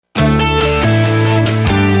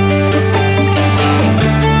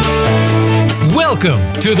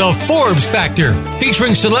Welcome to the Forbes Factor,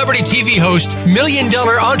 featuring celebrity TV host,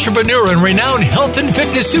 million-dollar entrepreneur, and renowned health and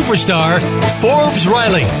fitness superstar, Forbes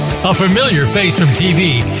Riley. A familiar face from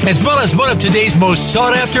TV, as well as one of today's most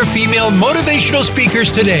sought-after female motivational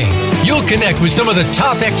speakers today. You'll connect with some of the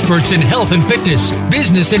top experts in health and fitness,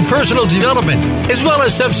 business and personal development, as well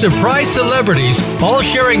as some surprise celebrities, all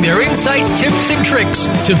sharing their insight, tips, and tricks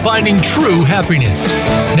to finding true happiness.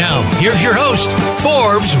 Now, here's your host,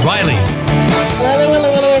 Forbes Riley.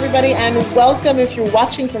 Hello, everybody, and welcome. If you're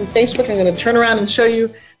watching from Facebook, I'm going to turn around and show you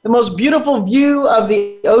the most beautiful view of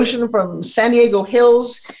the ocean from San Diego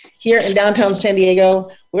Hills here in downtown San Diego.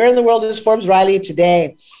 Where in the world is Forbes Riley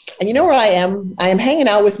today? And you know where I am? I am hanging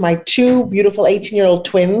out with my two beautiful 18-year-old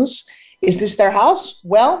twins. Is this their house?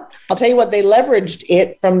 Well, I'll tell you what, they leveraged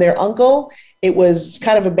it from their uncle. It was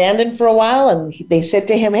kind of abandoned for a while, and they said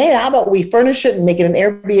to him, hey, how about we furnish it and make it an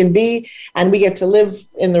Airbnb, and we get to live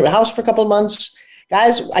in the house for a couple of months.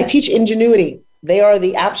 Guys, I teach ingenuity. They are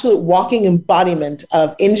the absolute walking embodiment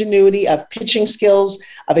of ingenuity, of pitching skills,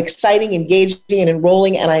 of exciting, engaging, and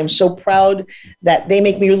enrolling, and I am so proud that they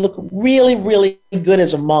make me look really, really good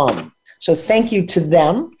as a mom. So thank you to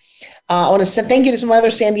them. I want to say thank you to some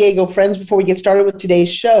other San Diego friends before we get started with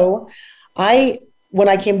today's show. When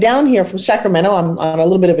I came down here from Sacramento, I'm on a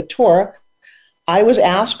little bit of a tour, I was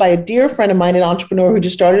asked by a dear friend of mine, an entrepreneur who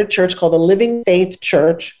just started a church called the Living Faith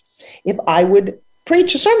Church, if I would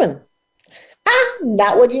preach a sermon.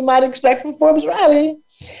 Not what you might expect from Forbes Riley.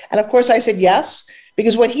 And of course I said yes,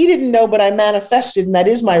 because what he didn't know, but I manifested, and that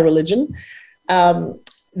is my religion,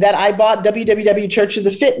 that I bought www Church of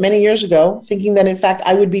the Fit many years ago, thinking that in fact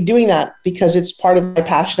I would be doing that because it's part of my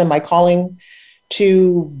passion and my calling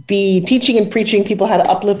to be teaching and preaching people how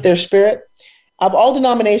to uplift their spirit of all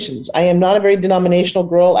denominations. I am not a very denominational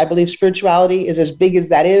girl. I believe spirituality is as big as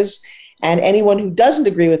that is. And anyone who doesn't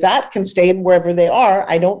agree with that can stay wherever they are.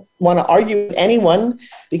 I don't want to argue with anyone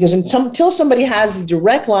because until somebody has the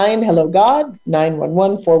direct line, hello, God,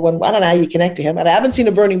 911, 411, I don't know how you connect to him. And I haven't seen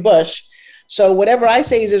a burning bush. So whatever I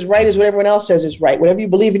say is as right as what everyone else says is right, whatever you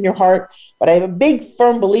believe in your heart. But I am a big,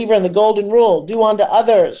 firm believer in the golden rule. Do unto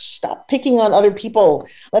others. Stop picking on other people.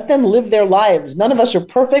 Let them live their lives. None of us are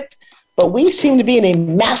perfect. But we seem to be in a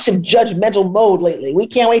massive judgmental mode lately. We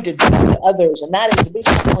can't wait to do to others. And that is the big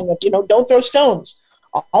thing of, don't throw stones.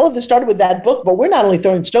 All of this started with that book, but we're not only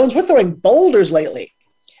throwing stones, we're throwing boulders lately.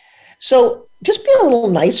 So just be a little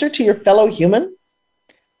nicer to your fellow human.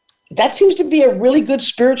 That seems to be a really good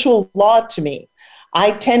spiritual law to me.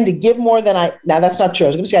 I tend to give more than now that's not true. I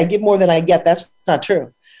was going to say I give more than I get. That's not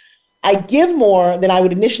true. I give more than I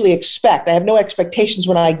would initially expect. I have no expectations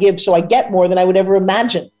when I give, so I get more than I would ever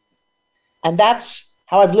imagine. And that's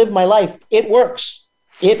how I've lived my life. It works.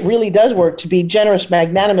 It really does work to be generous,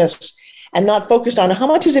 magnanimous, and not focused on how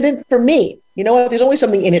much is it in for me. You know what? There's always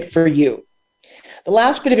something in it for you. The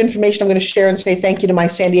last bit of information I'm going to share and say thank you to my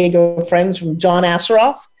San Diego friends from John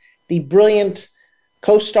Asseroff, the brilliant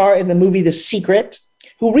co-star in the movie The Secret,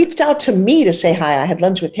 who reached out to me to say hi. I had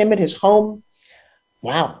lunch with him at his home.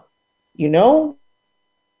 Wow.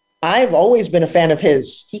 I've always been a fan of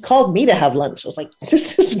his. He called me to have lunch. I was like,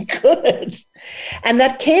 this is good. And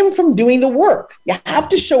that came from doing the work. You have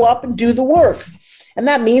to show up and do the work. And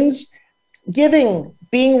that means giving,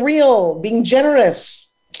 being real, being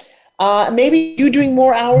generous. Maybe you doing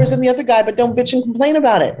more hours than the other guy, but don't bitch and complain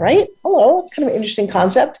about it, right? Hello, it's kind of an interesting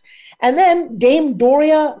concept. And then Dame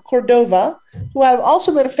Doria Cordova, who I've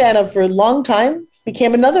also been a fan of for a long time,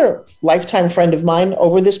 became another lifetime friend of mine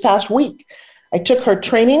over this past week. I took her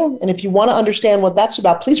training, and if you want to understand what that's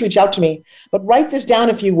about, please reach out to me. But write this down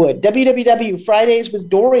if you would,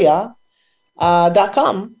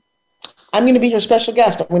 www.fridayswithdoria.com. I'm going to be her special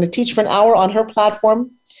guest. I'm going to teach for an hour on her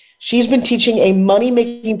platform. She's been teaching a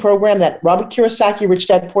money-making program that Robert Kiyosaki, Rich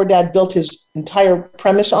Dad, Poor Dad, built his entire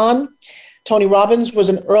premise on. Tony Robbins was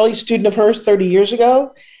an early student of hers 30 years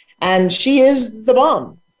ago, and she is the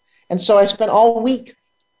bomb. And so I spent all week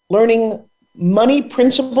learning money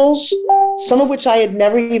principles, some of which I had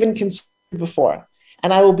never even considered before.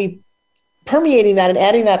 And I will be permeating that and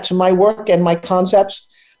adding that to my work and my concepts.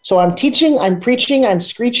 So I'm teaching, I'm preaching, I'm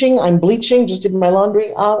screeching, I'm bleaching, just did my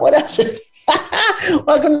laundry. What else is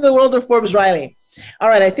Welcome to the world of Forbes Riley. All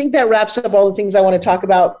right, I think that wraps up all the things I want to talk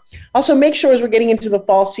about. Also, make sure as we're getting into the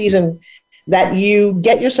fall season that you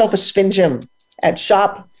get yourself a spin gym at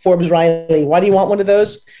Shop Forbes Riley. Why do you want one of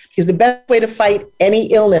those? Because the best way to fight any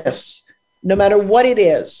illness, no matter what it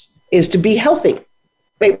is to be healthy.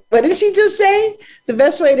 Wait, what did she just say? The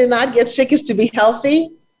best way to not get sick is to be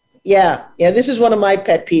healthy? Yeah, this is one of my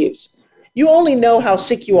pet peeves. You only know how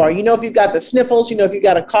sick you are. If you've got the sniffles, if you've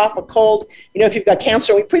got a cough, a cold, if you've got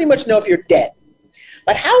cancer. We pretty much know if you're dead.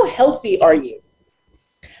 but how healthy are you?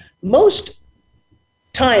 Most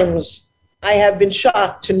times I have been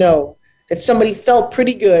shocked to know that somebody felt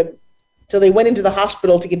pretty good till they went into the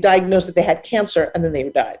hospital to get diagnosed that they had cancer, and then they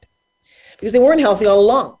died because they weren't healthy all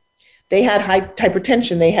along. They had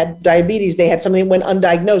hypertension, they had diabetes, they had something that went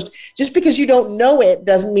undiagnosed. Just because you don't know it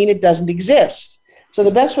doesn't mean it doesn't exist. So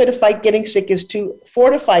the best way to fight getting sick is to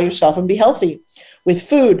fortify yourself and be healthy with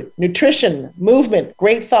food, nutrition, movement,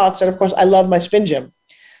 great thoughts, and of course, I love my spin gym.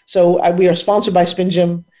 So we are sponsored by Spin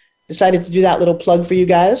Gym. Decided to do that little plug for you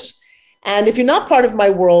guys. And if you're not part of my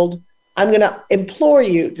world, I'm going to implore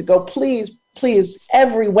you to go, please,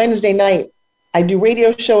 every Wednesday night. I do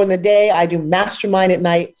radio show in the day. I do mastermind at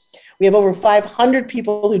night. We have over 500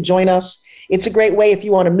 people who join us. It's a great way if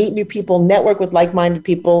you want to meet new people, network with like-minded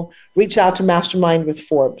people, reach out to Mastermind with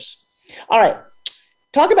Forbes. All right.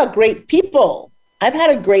 Talk about great people. I've had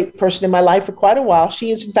a great person in my life for quite a while.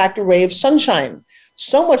 She is, in fact, a ray of sunshine,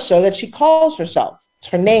 so much so that she calls herself. It's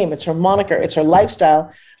her name. It's her moniker. It's her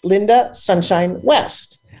lifestyle, Lynda Sunshine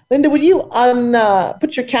West. Lynda, would you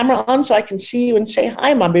put your camera on so I can see you and say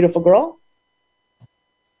hi, my beautiful girl?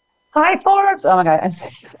 Hi, Forbes. Oh, my God. I'm so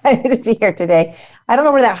excited to be here today. I don't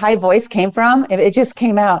know where that high voice came from. It just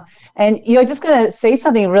came out. And, just going to say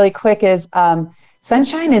something really quick is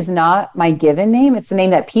Sunshine is not my given name. It's the name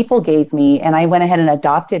that people gave me. And I went ahead and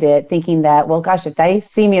adopted it thinking that, well, gosh, if they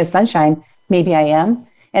see me as Sunshine, maybe I am.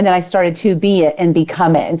 And then I started to be it and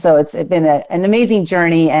become it. And so it's been an amazing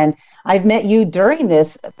journey. And I've met you during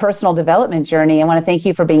this personal development journey. I want to thank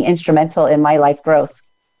you for being instrumental in my life growth.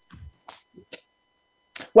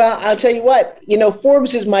 Well, I'll tell you what,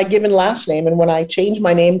 Forbes is my given last name. And when I changed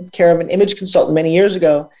my name, care of an image consultant many years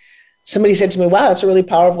ago, somebody said to me, wow, that's a really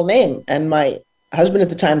powerful name. And my husband at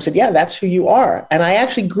the time said, yeah, that's who you are. And I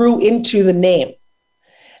actually grew into the name.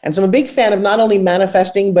 And so I'm a big fan of not only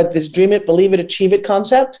manifesting, but this dream it, believe it, achieve it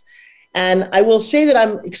concept. And I will say that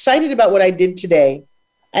I'm excited about what I did today.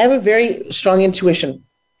 I have a very strong intuition.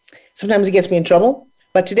 Sometimes it gets me in trouble,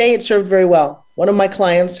 but today it served very well. One of my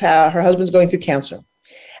clients, her husband's going through cancer.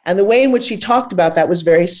 And the way in which she talked about that was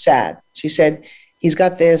very sad. She said, he's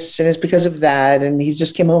got this, and it's because of that, and he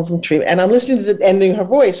just came home from treatment. And I'm listening to the ending of her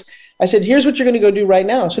voice. I said, here's what you're going to go do right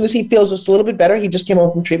now. As soon as he feels just a little bit better, he just came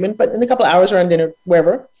home from treatment, but in a couple of hours around dinner,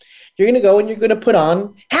 wherever, you're going to go and you're going to put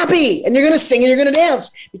on happy, and you're going to sing and you're going to dance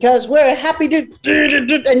because we're happy to,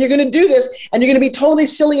 and you're going to do this, and you're going to be totally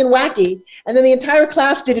silly and wacky. And then the entire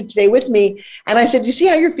class did it today with me. And I said, you see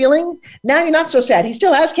how you're feeling? Now you're not so sad. He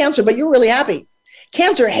still has cancer, but you're really happy.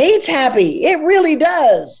 Cancer hates happy. It really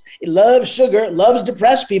does. It loves sugar, loves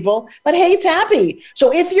depressed people, but hates happy.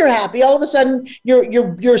 So if you're happy, all of a sudden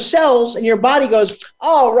your cells and your body goes,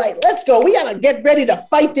 all right, let's go. We got to get ready to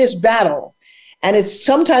fight this battle. And it's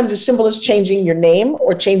sometimes as simple as changing your name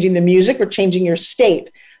or changing the music or changing your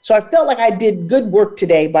state. So I felt like I did good work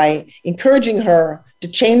today by encouraging her to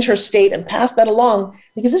change her state and pass that along,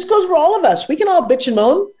 because this goes for all of us. We can all bitch and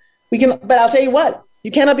moan. But I'll tell you what, you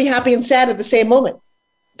cannot be happy and sad at the same moment.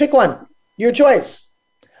 Pick one. Your choice.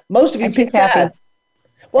 Most of you pick sad.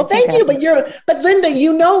 Well, thank you. But Lynda,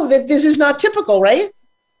 you know that this is not typical, right?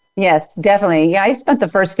 Yes, definitely. Yeah, I spent the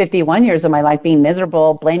first 51 years of my life being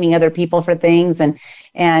miserable, blaming other people for things,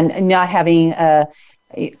 and not having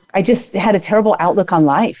I just had a terrible outlook on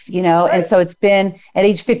life, Right. And so it's been at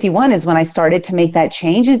age 51 is when I started to make that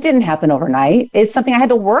change. And it didn't happen overnight. It's something I had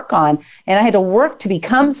to work on, and I had to work to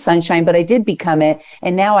become sunshine, but I did become it.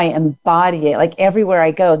 And now I embody it like everywhere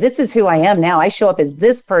I go. This is who I am now. I show up as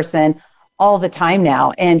this person all the time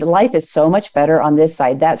now. And life is so much better on this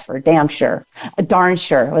side. That's for damn sure. Darn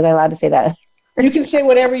sure. Was I allowed to say that? You can say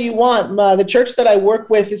whatever you want. The church that I work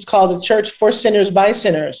with is called a church for sinners by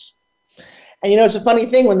sinners. And it's a funny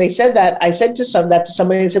thing. When they said that, I said to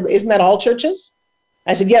somebody, and said, isn't that all churches?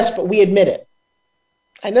 I said, yes, but we admit it.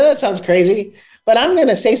 I know that sounds crazy, but I'm going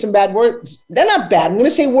to say some bad words. They're not bad. I'm going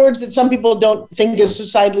to say words that some people don't think is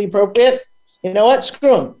societally appropriate. You know what?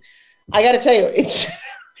 Screw them. I got to tell you, it's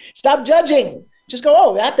stop judging. Just go,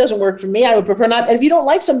 oh, that doesn't work for me. I would prefer not. And if you don't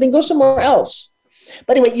like something, go somewhere else.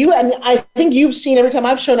 But anyway, and I think you've seen every time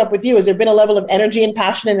I've shown up with you, has there been a level of energy and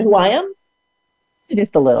passion in who I am?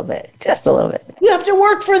 Just a little bit. You have to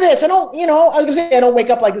work for this. I was going to say I don't wake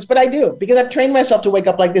up like this, but I do, because I've trained myself to wake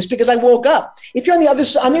up like this because I woke up. If you're on the other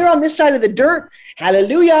side, you're on this side of the dirt.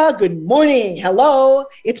 Hallelujah. Good morning. Hello.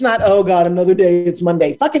 It's not, oh God, another day. It's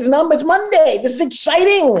Monday. Fuck it. It's Monday. This is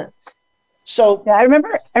exciting. So yeah, I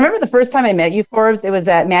remember the first time I met you, Forbes. It was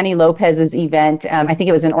at Manny Lopez's event. I think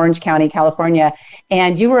it was in Orange County, California.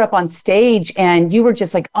 And you were up on stage and you were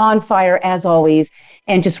just like on fire as always.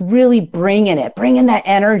 And just really bringing that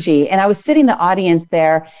energy. And I was sitting in the audience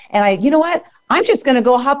there, and you know what? I'm just going to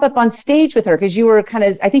go hop up on stage with her because you were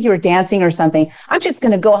I think you were dancing or something. I'm just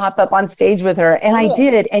going to go hop up on stage with her. And I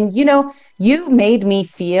did. And, you made me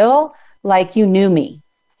feel like you knew me.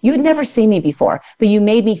 You had never seen me before, but you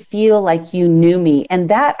made me feel like you knew me. And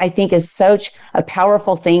that, I think, is such a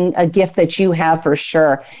powerful thing, a gift that you have for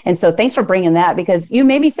sure. And so thanks for bringing that, because you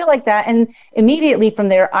made me feel like that. And immediately from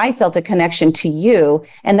there, I felt a connection to you.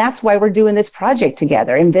 And that's why we're doing this project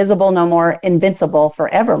together. Invisible no more, invincible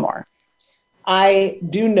forevermore. I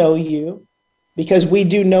do know you because we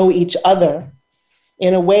do know each other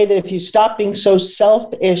in a way that if you stop being so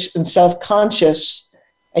selfish and self-conscious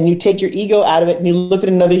and you take your ego out of it and you look at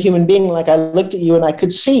another human being, like I looked at you and I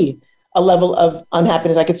could see a level of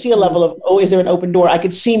unhappiness. I could see a level of, is there an open door? I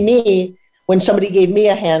could see me when somebody gave me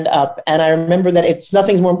a hand up. And I remember that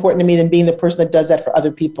nothing's more important to me than being the person that does that for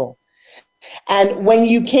other people. And when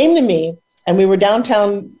you came to me and we were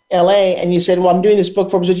downtown LA and you said, well, I'm doing this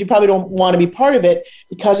book for, but you probably don't want to be part of it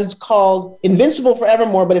because it's called Invincible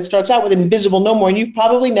Forevermore, but it starts out with Invisible No More. And you've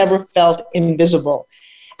probably never felt invisible.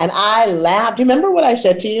 And I laughed. Do you remember what I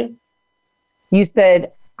said to you? You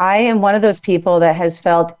said, I am one of those people that has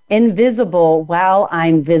felt invisible while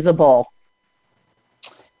I'm visible.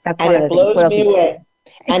 That's one of the things. What else you say?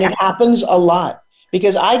 And it happens a lot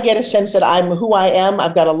because I get a sense that I'm who I am.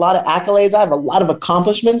 I've got a lot of accolades. I have a lot of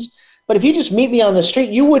accomplishments. But if you just meet me on the street,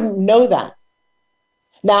 you wouldn't know that.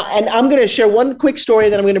 Now, and I'm going to share one quick story,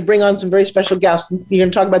 then I'm going to bring on some very special guests. You're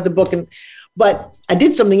going to talk about the book. But I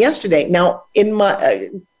did something yesterday. Now, in my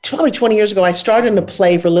probably 20 years ago, I started in a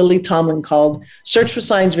play for Lily Tomlin called Search for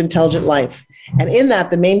Signs of Intelligent Life. And in that,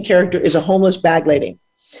 the main character is a homeless bag lady.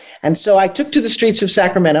 And so I took to the streets of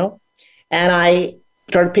Sacramento and I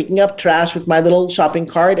started picking up trash with my little shopping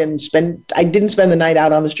cart and I didn't spend the night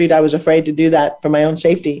out on the street. I was afraid to do that for my own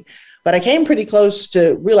safety. But I came pretty close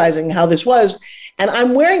to realizing how this was. And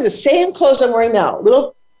I'm wearing the same clothes I'm wearing now,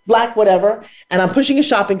 little black whatever. And I'm pushing a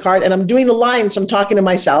shopping cart and I'm doing the lines. So I'm talking to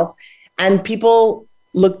myself. And people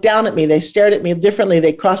looked down at me. They stared at me differently.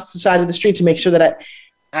 They crossed the side of the street to make sure that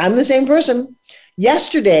I'm the same person.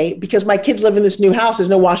 Yesterday, because my kids live in this new house, there's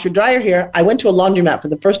no washer dryer here. I went to a laundromat for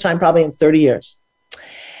the first time probably in 30 years.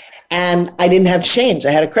 And I didn't have change.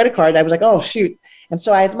 I had a credit card. I was like, oh, shoot. And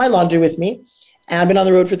so I had my laundry with me. And I've been on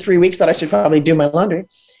the road for 3 weeks, thought I should probably do my laundry.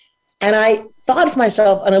 And I thought of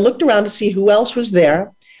myself, and I looked around to see who else was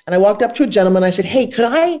there. And I walked up to a gentleman. I said, hey,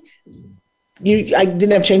 I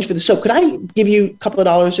didn't have change for the soap. Could I give you a couple of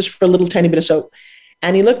dollars just for a little tiny bit of soap?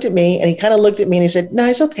 And he looked at me, and he kind of looked at me, and he said, no,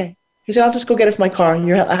 it's okay. He said, I'll just go get it from my car.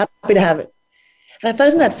 You're happy to have it. And I thought,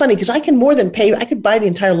 isn't that funny? Because I can more than pay. I could buy the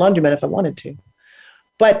entire laundromat if I wanted to.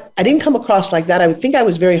 But I didn't come across like that. I would think I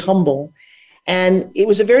was very humble. And it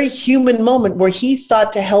was a very human moment where he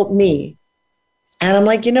thought to help me. And I'm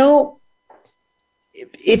like,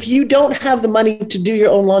 if you don't have the money to do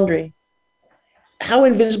your own laundry, how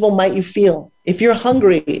invisible might you feel? If you're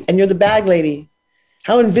hungry and you're the bag lady,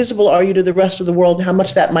 how invisible are you to the rest of the world? How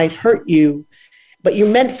much that might hurt you, but you're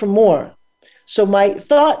meant for more. So my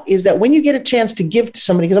thought is that when you get a chance to give to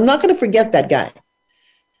somebody, because I'm not going to forget that guy,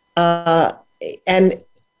 and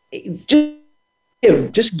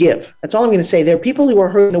just give. That's all I'm going to say. There are people who are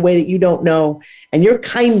hurt in a way that you don't know, and your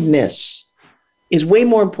kindness is way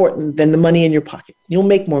more important than the money in your pocket. You'll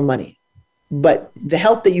make more money. But the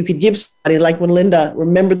help that you could give somebody, like when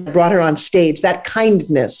Lynda, brought her on stage, that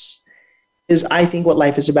kindness is, I think, what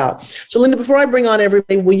life is about. So Lynda, before I bring on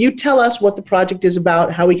everybody, will you tell us what the project is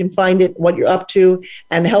about, how we can find it, what you're up to,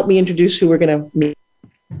 and help me introduce who we're going to meet?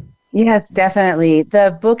 Yes, definitely.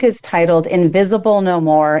 The book is titled Invisible No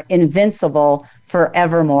More, Invincible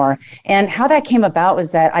Forevermore. And how that came about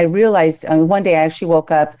was that I realized one day I actually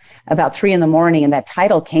woke up about 3 a.m. and that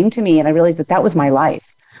title came to me and I realized that was my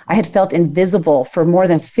life. I had felt invisible for more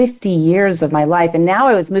than 50 years of my life. And now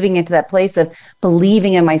I was moving into that place of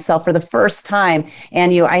believing in myself for the first time.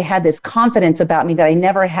 And I had this confidence about me that I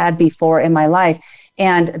never had before in my life.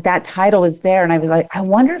 And that title was there. And I was like, I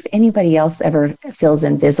wonder if anybody else ever feels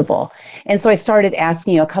invisible. And so I started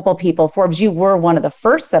asking a couple people. Forbes, you were one of the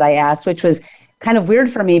first that I asked, which was kind of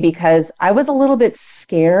weird for me because I was a little bit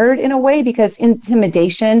scared in a way because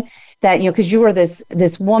intimidation that, because you were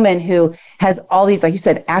this woman who has all these, like you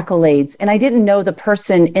said, accolades. And I didn't know the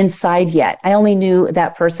person inside yet. I only knew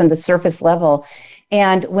that person, the surface level.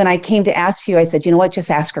 And when I came to ask you, I said, you know what, just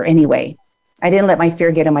ask her anyway. I didn't let my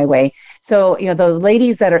fear get in my way. So, the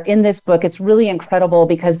ladies that are in this book, it's really incredible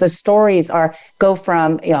because the stories go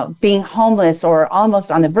from, being homeless or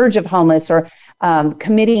almost on the verge of homeless or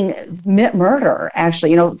committing murder,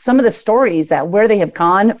 actually, some of the stories that where they have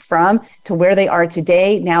gone from to where they are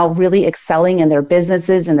today, now really excelling in their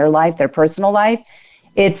businesses, in their life, their personal life.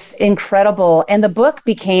 It's incredible. And the book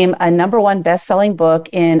became a #1 best-selling book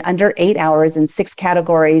in under 8 hours in 6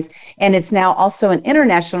 categories. And it's now also an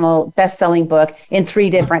international best-selling book in 3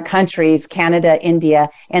 different countries, Canada, India,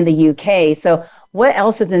 and the UK. So what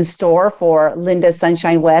else is in store for Lynda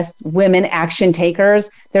Sunshine West, women action takers?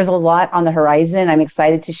 There's a lot on the horizon. I'm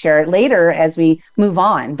excited to share it later as we move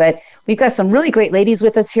on. But we've got some really great ladies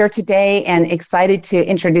with us here today and excited to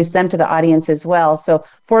introduce them to the audience as well. So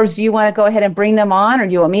Forbes, do you want to go ahead and bring them on, or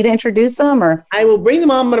do you want me to introduce them? Or I will bring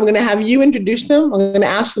them on, but I'm going to have you introduce them. I'm going to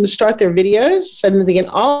ask them to start their videos so that they can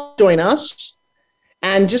all join us.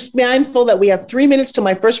 And just mindful that we have 3 minutes to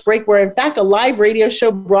my first break. We're, in fact, a live radio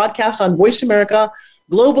show broadcast on Voice America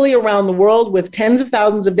globally around the world with tens of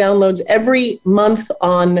thousands of downloads every month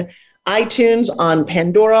on iTunes, on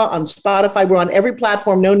Pandora, on Spotify. We're on every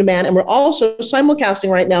platform known to man. And we're also simulcasting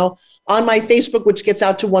right now on my Facebook, which gets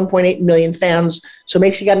out to 1.8 million fans. So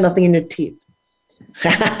make sure you got nothing in your teeth.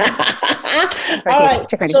 All right.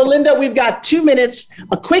 So, Lynda, we've got 2 minutes,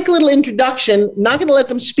 a quick little introduction. Not going to let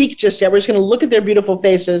them speak just yet. We're just going to look at their beautiful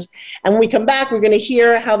faces. And when we come back, we're going to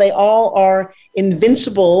hear how they all are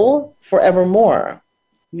invincible forevermore.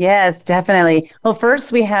 Yes, definitely. Well,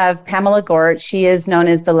 first we have Pamela Gort. She is known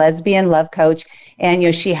as the lesbian love coach.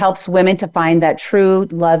 And, she helps women to find that true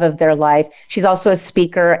love of their life. She's also a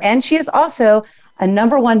speaker, and she is also a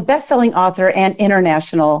 #1 best-selling author and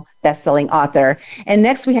international best-selling author. And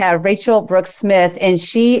next we have Rachelle Brooke Smith, and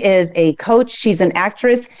she is a coach. She's an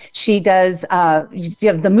actress. She does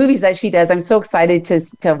the movies that she does. I'm so excited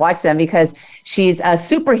to watch them because she's a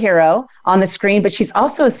superhero on the screen, but she's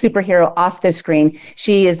also a superhero off the screen.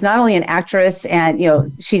 She is not only an actress, and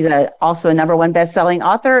she's also a #1 best-selling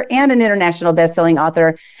author and an international best-selling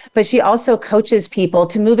author, but she also coaches people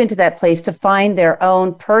to move into that place to find their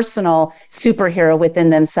own personal superhero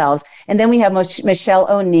within themselves. And then we have Mischelle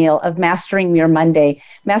O'Neal of Mastering Your Monday.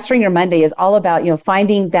 Mastering Your Monday is all about,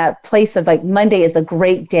 finding that place of like Monday is a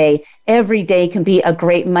great day. Every day can be a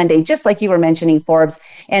great Monday, just like you were mentioning, Forbes.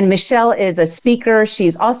 And Mischelle is a speaker.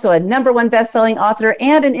 She's also a #1 best-selling author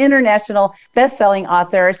and an international best-selling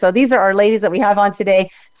author. So these are our ladies that we have on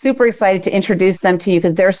today. Super excited to introduce them to you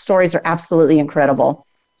because their stories are absolutely incredible.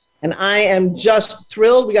 And I am just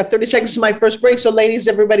thrilled. We got 30 seconds to my first break. So ladies,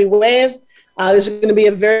 everybody wave. This is going to be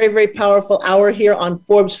a very, very powerful hour here on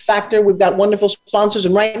Forbes Factor. We've got wonderful sponsors.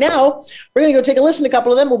 And right now, we're going to go take a listen to a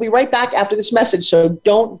couple of them. We'll be right back after this message. So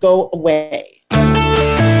don't go away.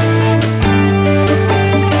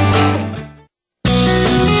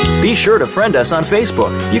 Be sure to friend us on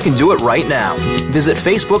Facebook. You can do it right now. Visit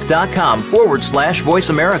facebook.com/Voice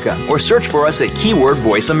America or search for us at keyword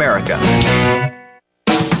Voice America.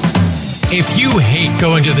 If you hate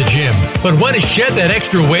going to the gym, but want to shed that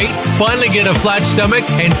extra weight, finally get a flat stomach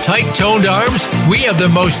and tight toned arms, we have the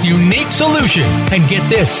most unique solution. And get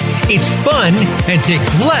this, it's fun and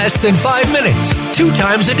takes less than 5 minutes, 2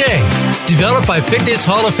 times a day. Developed by Fitness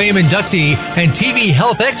Hall of Fame inductee and TV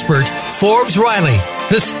health expert, Forbes Riley.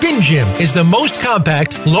 The Spin Gym is the most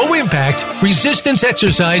compact, low-impact, resistance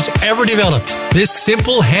exercise ever developed. This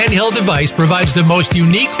simple handheld device provides the most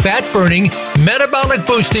unique fat-burning,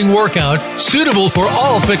 metabolic-boosting workout suitable for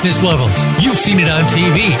all fitness levels. You've seen it on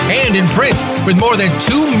TV and in print with more than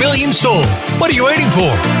 2 million sold. What are you waiting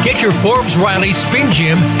for? Get your Forbes Riley Spin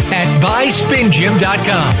Gym at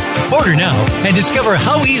buyspingym.com. Order now and discover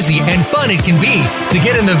how easy and fun it can be to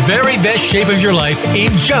get in the very best shape of your life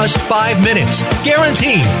in just 5 minutes. Guaranteed.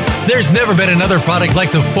 There's never been another product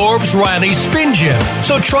like the Forbes Riley Spin Gym.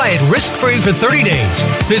 So try it risk-free for 30 days.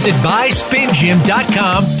 Visit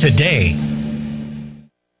buyspingym.com today.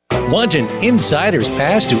 Want an insider's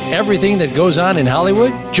pass to everything that goes on in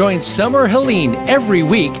Hollywood? Join Summer Helene every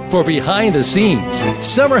week for Behind the Scenes.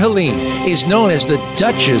 Summer Helene is known as the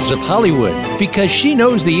Duchess of Hollywood because she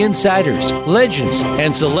knows the insiders, legends,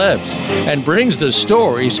 and celebs and brings the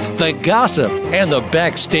stories, the gossip, and the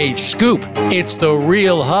backstage scoop. It's the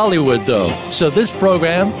real Hollywood, though, so this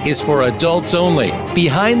program is for adults only.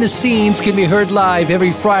 Behind the Scenes can be heard live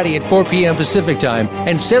every Friday at 4 p.m. Pacific Time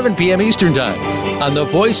and 7 p.m. Eastern Time on the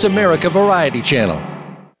Voice America Variety Channel.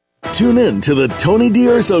 Tune in to the Tony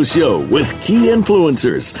D'Urso Show with key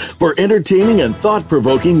influencers for entertaining and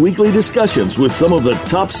thought-provoking weekly discussions with some of the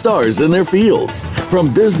top stars in their fields.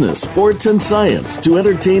 From business, sports, and science to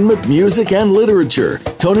entertainment, music, and literature,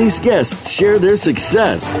 Tony's guests share their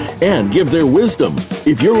success and give their wisdom.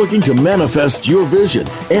 If you're looking to manifest your vision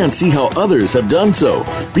and see how others have done so,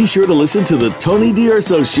 be sure to listen to the Tony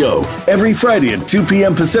D'Urso Show every Friday at 2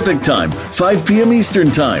 p.m. Pacific Time, 5 p.m.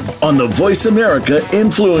 Eastern Time on the Voice America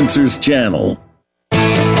Influencers Channel.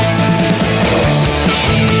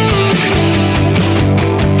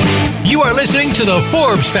 You are listening to to the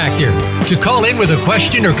Forbes Factor. To call in with a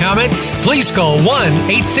question or comment, please call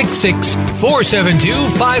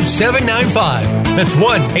 1-866-472-5795. That's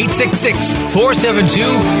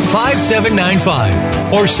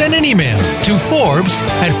 1-866-472-5795. Or send an email to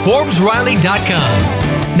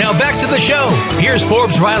Forbes@ForbesRiley.com. Now back to the show. Here's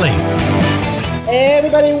Forbes Riley. Hey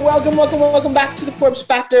everybody, welcome back to the Forbes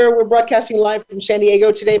Factor. We're broadcasting live from San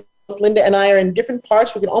Diego today. Both Lynda and I are in different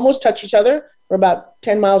parts. We can almost touch each other. We're about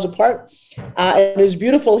 10 miles apart. It is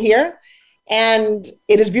beautiful here. And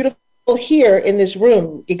it is beautiful here in this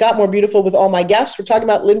room. It got more beautiful with all my guests. We're talking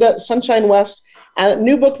about Lynda Sunshine West, a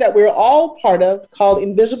new book that we're all part of called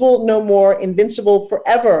Invisible No More, Invincible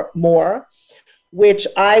Forevermore, which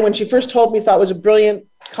when she first told me, thought was a brilliant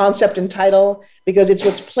concept and title, because it's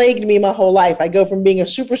what's plagued me my whole life. I go from being a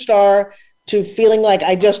superstar to feeling like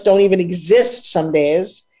I just don't even exist some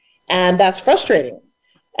days, and that's frustrating.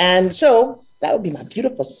 And so that would be my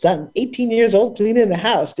beautiful son, 18 years old, cleaning the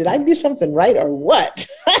house. Did I do something right or what?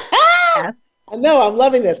 Yes. I know, I'm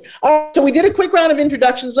loving this. All right, so we did a quick round of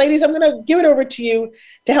introductions. Ladies, I'm going to give it over to you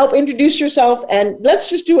to help introduce yourself, and let's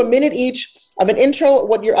just do a minute each of an intro,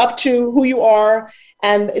 what you're up to, who you are.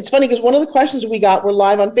 And it's funny because one of the questions we got, we're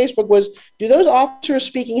live on Facebook, was, do those authors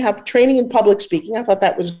speaking have training in public speaking? I thought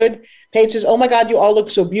that was good. Paige says, oh my God, you all look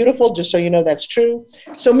so beautiful. Just so you know, that's true.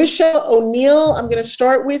 So Mischelle O'Neal, I'm going to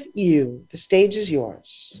start with you. The stage is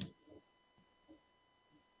yours.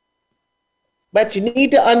 But you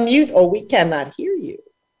need to unmute or we cannot hear you.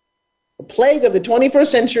 The plague of the 21st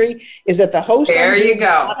century is that the host there you go.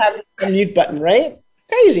 Not have a mute button, right?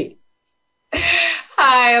 Crazy.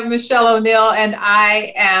 Hi, I'm Mischelle O'Neal, and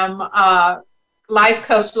I am a life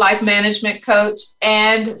coach, life management coach,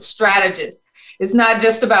 and strategist. It's not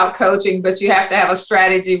just about coaching, but you have to have a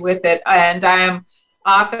strategy with it. And I am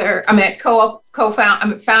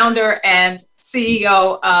founder and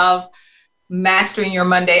CEO of Mastering Your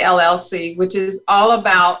Monday LLC, which is all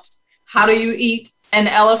about how do you eat an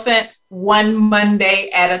elephant one Monday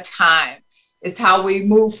at a time. It's how we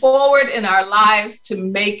move forward in our lives to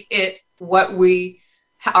make it what we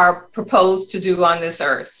are proposed to do on this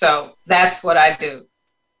earth. So that's what I do.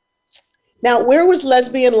 Now, where was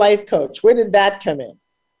Lesbian Life Coach? Where did that come in?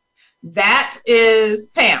 That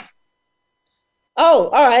is Pam. Oh,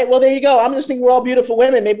 all right. Well, there you go. I'm just thinking we're all beautiful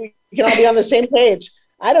women. Maybe we can all be on the same page.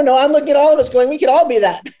 I don't know. I'm looking at all of us going, we could all be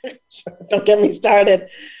that. Don't get me started.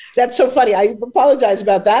 That's so funny. I apologize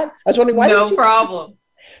about that. I was wondering why. No problem.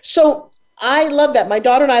 So I love that. My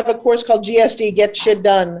daughter and I have a course called GSD, Get Shit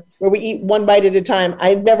Done, where we eat one bite at a time.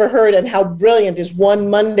 I've never heard, and how brilliant is one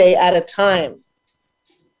Monday at a time.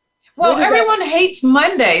 Well, everyone hates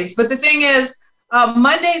Mondays, but the thing is,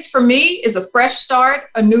 Mondays for me is a fresh start,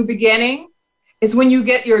 a new beginning. It's when you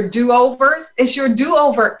get your do-overs. It's your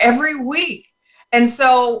do-over every week. And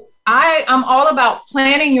so I'm all about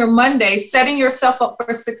planning your Monday, setting yourself up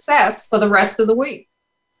for success for the rest of the week.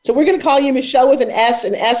 So we're going to call you Mischelle with an S,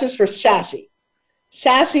 and S is for sassy.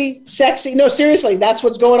 Sassy, sexy. No, seriously, that's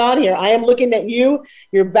what's going on here. I am looking at you,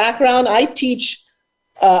 your background. I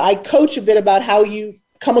coach a bit about how you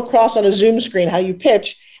come across on a Zoom screen, how you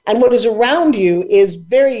pitch. And what is around you is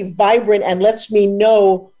very vibrant and lets me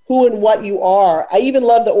know who and what you are. I even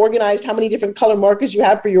love the organized, how many different color markers you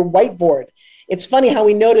have for your whiteboard. It's funny how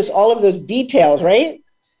we notice all of those details, right?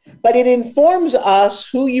 But it informs us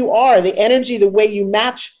who you are, the energy, the way you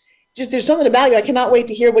match. Just there's something about you. I cannot wait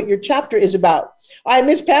to hear what your chapter is about. All right,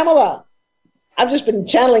 Miss Pamela, I've just been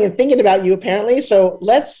channeling and thinking about you apparently. So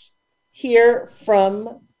let's hear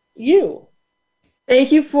from you.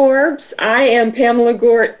 Thank you, Forbes. I am Pamela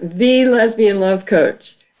Gort, the lesbian love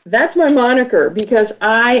coach. That's my moniker because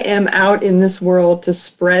I am out in this world to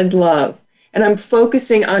spread love, and I'm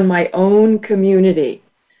focusing on my own community.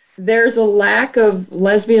 There's a lack of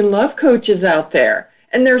lesbian love coaches out there,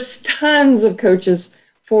 and there's tons of coaches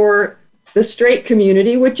for the straight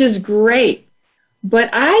community, which is great.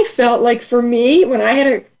 But I felt like for me, when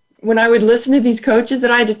I would listen to these coaches,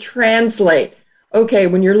 that I had to translate. Okay,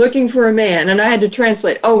 when you're looking for a man, and I had to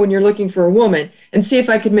translate, when you're looking for a woman, and see if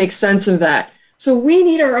I could make sense of that. So we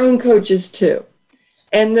need our own coaches too.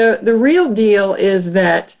 And the real deal is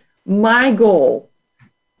that my goal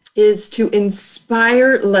is to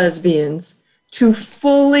inspire lesbians to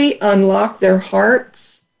fully unlock their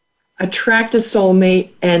hearts, attract a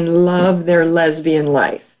soulmate, and love their lesbian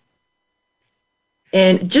life.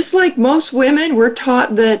 And just like most women, we're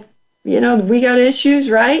taught that, we got issues,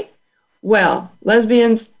 right? Well,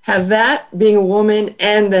 lesbians have that, being a woman,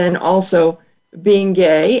 and then also being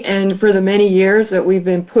gay. And for the many years that we've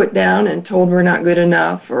been put down and told we're not good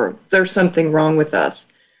enough or there's something wrong with us.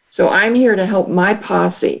 So I'm here to help my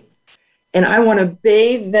posse. And I want to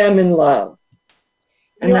bathe them in love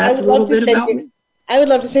And that's a little bit about me. I would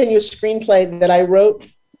love to send you a screenplay that I wrote,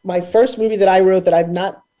 my first movie that I wrote that I've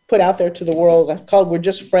not put out there to the world, called We're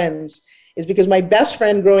Just Friends, is because my best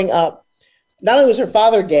friend growing up, not only was her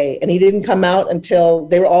father gay, and he didn't come out until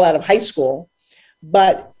they were all out of high school,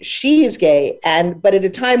 but she is gay, but at a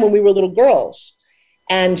time when we were little girls,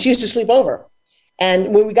 and she used to sleep over.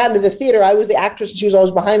 And when we got into the theater, I was the actress and she was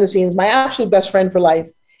always behind the scenes, my absolute best friend for life.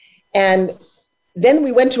 And then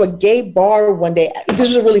we went to a gay bar one day. This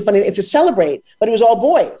was a really funny, it's a celebrate, but it was all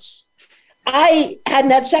boys. I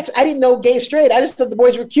hadn't had sex. I didn't know gay, straight. I just thought the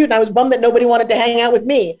boys were cute and I was bummed that nobody wanted to hang out with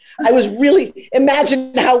me. I was really,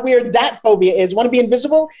 imagine how weird that phobia is. Want to be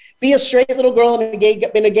invisible? Be a straight little girl in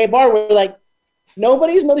a gay bar where like,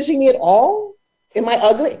 nobody's noticing me at all? Am I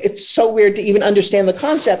ugly? It's so weird to even understand the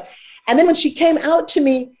concept. And then when she came out to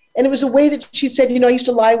me, and it was a way that she said, I used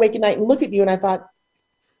to lie awake at night and look at you. And I thought,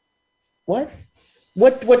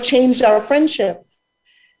 what changed our friendship?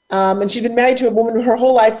 And she's been married to a woman her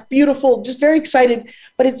whole life, beautiful, just very excited.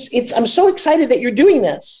 But I'm so excited that you're doing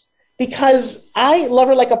this because I love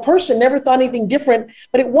her like a person, never thought anything different.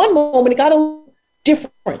 But at one moment, it got a little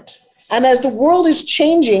different. And as the world is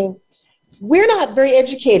changing, we're not very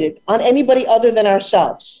educated on anybody other than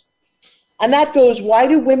ourselves. And that goes, why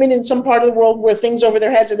do women in some part of the world wear things over their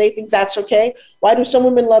heads and they think that's okay? Why do some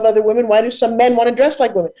women love other women? Why do some men want to dress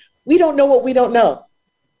like women? We don't know what we don't know.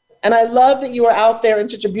 And I love that you are out there in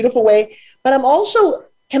such a beautiful way. But I'm also,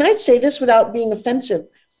 can I say this without being offensive?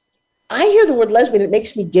 I hear the word lesbian, it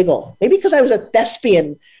makes me giggle. Maybe because I was a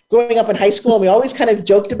thespian growing up in high school and we always kind of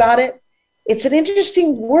joked about it. It's an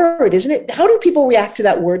interesting word, isn't it? How do people react to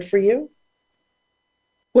that word for you?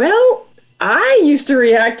 Well, I used to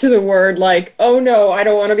react to the word like, oh no, I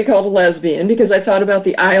don't want to be called a lesbian, because I thought about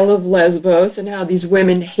the Isle of Lesbos and how these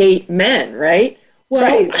women hate men, right? Well,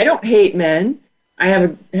 right. I don't hate men. I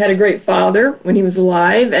had a great father when he was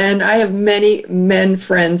alive, and I have many men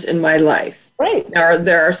friends in my life. Right.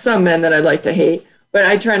 There are some men that I'd like to hate, but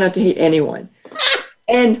I try not to hate anyone.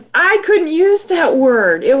 And I couldn't use that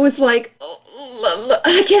word. It was like,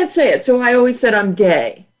 I can't say it. So I always said I'm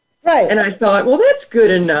gay. Right. And I thought, well, that's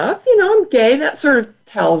good enough. I'm gay. That sort of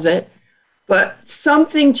tells it. But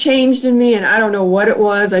something changed in me, and I don't know what it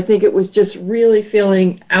was. I think it was just really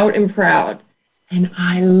feeling out and proud. And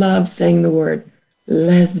I love saying the word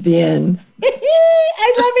lesbian.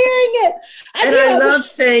 I love hearing it. I love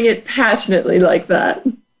saying it passionately like that.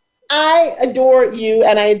 I adore you,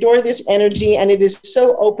 and I adore this energy, and it is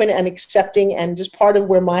so open and accepting and just part of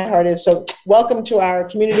where my heart is. So welcome to our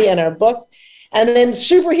community and our book. And then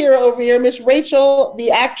superhero over here, Miss Rachel, the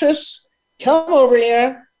actress, come over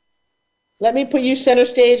here. Let me put you center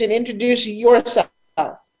stage and introduce yourself.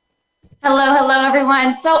 Hello,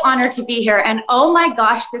 everyone. So honored to be here. And oh my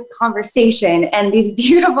gosh, this conversation and these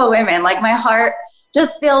beautiful women, like my heart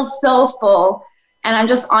just feels so full. And I'm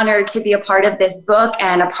just honored to be a part of this book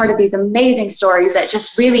and a part of these amazing stories that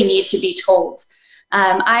just really need to be told.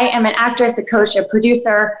 I am an actress, a coach, a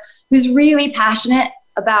producer who's really passionate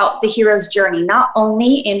about the hero's journey, not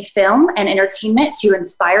only in film and entertainment to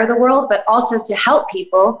inspire the world, but also to help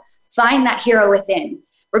people find that hero within,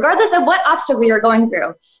 regardless of what obstacle you're going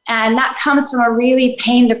through. And that comes from a really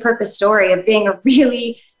pain to purpose story of being a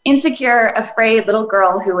really insecure, afraid little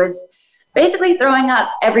girl who was basically throwing up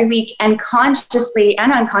every week and consciously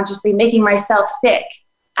and unconsciously making myself sick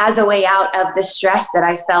as a way out of the stress that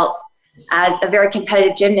I felt as a very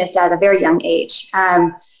competitive gymnast at a very young age.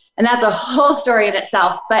 And that's a whole story in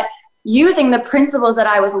itself. But using the principles that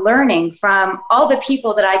I was learning from all the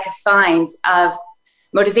people that I could find of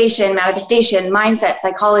motivation, manifestation, mindset,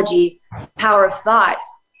 psychology, power of thought,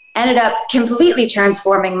 ended up completely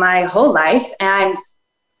transforming my whole life. And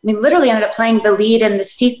literally ended up playing the lead in the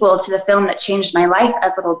sequel to the film that changed my life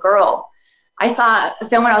as a little girl. I saw a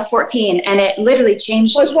film when I was 14, and it literally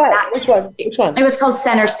changed. Which one? It was called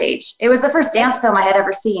Center Stage. It was the first dance film I had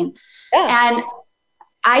ever seen. Yeah. And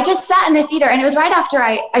I just sat in the theater, and it was right after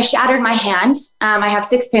I shattered my hand. I have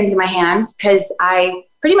 6 pins in my hand because I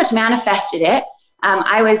pretty much manifested it.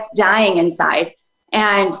 I was dying inside,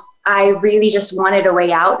 and I really just wanted a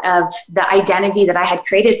way out of the identity that I had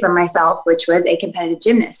created for myself, which was a competitive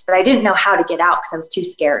gymnast, but I didn't know how to get out because I was too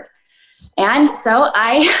scared. And so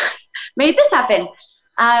I made this happen.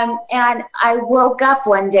 And I woke up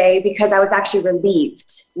one day because I was actually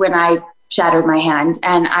relieved when I shattered my hand.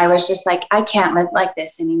 And I was just like, I can't live like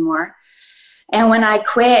this anymore. And when I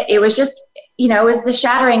quit, it was just, it was the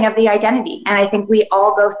shattering of the identity. And I think we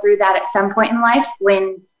all go through that at some point in life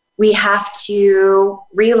when we have to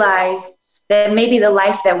realize that maybe the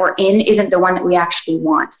life that we're in isn't the one that we actually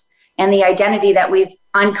want. And the identity that we've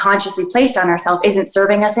unconsciously placed on ourselves isn't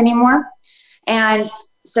serving us anymore. And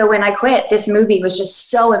so when I quit, this movie was just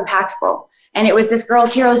so impactful. And it was this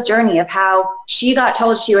girl's hero's journey of how she got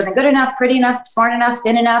told she wasn't good enough, pretty enough, smart enough,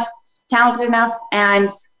 thin enough, talented enough. And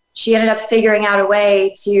she ended up figuring out a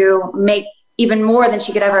way to make even more than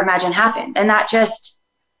she could ever imagine happen. And that just,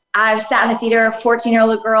 I sat in the theater, a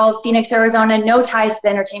 14-year-old girl, Phoenix, Arizona, no ties to the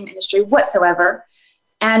entertainment industry whatsoever.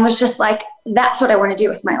 And was just like, that's what I want to do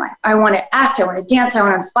with my life. I want to act, I want to dance, I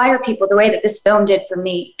want to inspire people the way that this film did for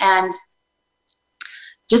me. And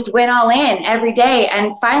just went all in every day.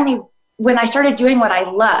 And finally, when I started doing what I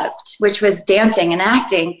loved, which was dancing and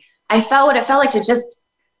acting, I felt what it felt like to just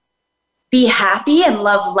be happy and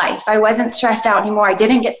love life. I wasn't stressed out anymore. I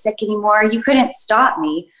didn't get sick anymore. You couldn't stop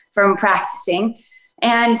me from practicing.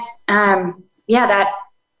 And that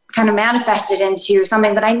kind of manifested into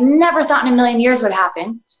something that I never thought in a million years would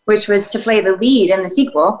happen, which was to play the lead in the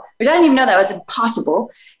sequel, which I didn't even know that was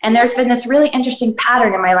impossible. And there's been this really interesting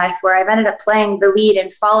pattern in my life where I've ended up playing the lead in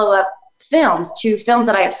follow-up films to films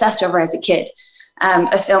that I obsessed over as a kid.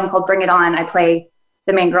 A film called Bring It On, I play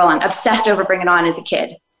the main girl on, obsessed over Bring It On as a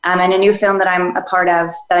kid. And a new film that I'm a part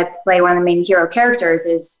of that I play one of the main hero characters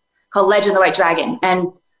is called Legend of the White Dragon.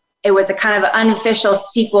 And it was a kind of unofficial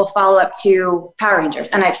sequel follow-up to Power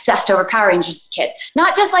Rangers. And I obsessed over Power Rangers as a kid.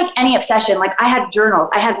 Not just like any obsession, like I had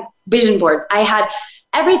journals, I had vision boards, I had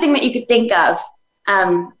everything that you could think of.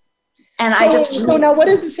 So now what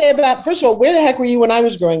does this say about, first of all, where the heck were you when I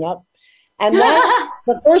was growing up? And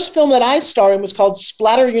the first film that I starred in was called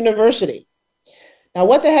Splatter University. Now,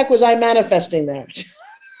 what the heck was I manifesting there?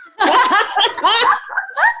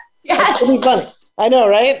 That's pretty funny. I know,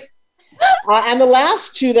 right? And the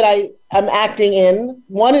last two that I am acting in,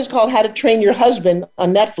 one is called How to Train Your Husband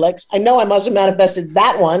on Netflix. I know I must have manifested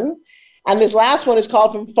that one. And this last one is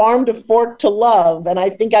called From Farm to Fork to Love. And I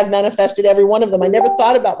think I've manifested every one of them. I never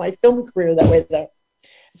thought about my film career that way, though.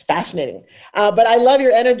 It's fascinating. But I love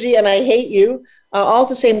your energy and I hate you all at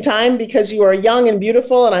the same time because you are young and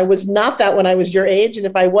beautiful. And I was not that when I was your age. And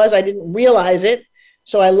if I was, I didn't realize it.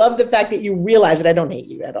 So I love the fact that you realize it. I don't hate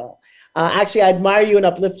you at all. Actually, I admire you and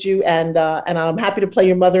uplift you. And I'm happy to play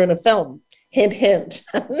your mother in a film. Hint, hint.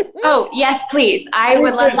 Oh, yes, please. I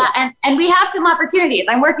would love that. And we have some opportunities.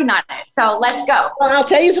 I'm working on it. So let's go. Well, I'll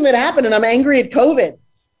tell you something that happened, and I'm angry at COVID.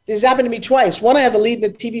 This happened to me twice. One, I had to leave the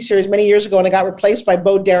TV series many years ago, and I got replaced by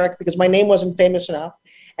Bo Derek because my name wasn't famous enough.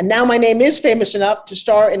 And now my name is famous enough to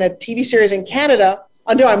star in a TV series in Canada,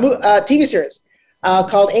 TV series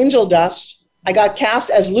called Angel Dust. I got cast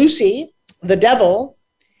as Lucy, the devil,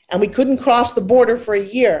 and we couldn't cross the border for a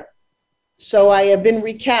year. So I have been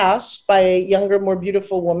recast by a younger, more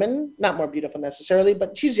beautiful woman. Not more beautiful necessarily,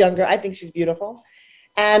 but she's younger. I think she's beautiful.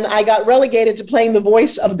 And I got relegated to playing the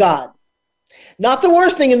voice of God. Not the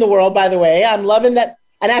worst thing in the world, by the way. I'm loving that.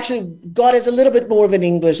 And actually, God has a little bit more of an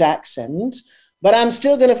English accent. But I'm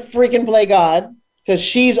still going to freaking play God because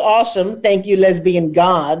she's awesome. Thank you, lesbian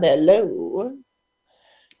God. Hello.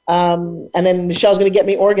 And then Michelle's going to get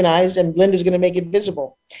me organized and Lynda's going to make it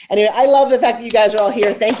visible. Anyway, I love the fact that you guys are all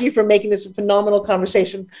here. Thank you for making this a phenomenal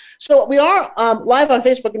conversation. So we are live on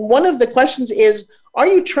Facebook. And one of the questions is, are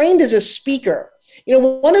you trained as a speaker? You know,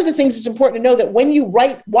 one of the things that's important to know that when you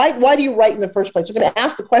write, why do you write in the first place? We're going to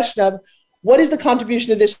ask the question of what is the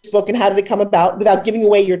contribution of this book and how did it come about without giving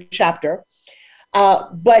away your chapter?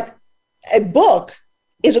 But a book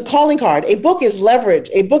is a calling card. A book is leverage.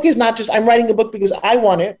 A book is not just, I'm writing a book because I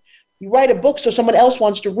want it. You write a book so someone else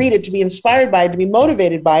wants to read it, to be inspired by it, to be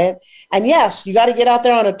motivated by it. And yes, you got to get out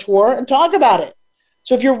there on a tour and talk about it.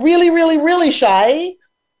 So if you're really, really, really shy,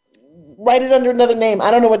 write it under another name.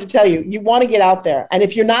 I don't know what to tell you. You want to get out there. And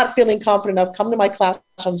if you're not feeling confident enough, come to my class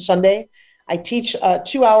on Sunday. I teach a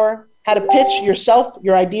 2-hour how to pitch yourself,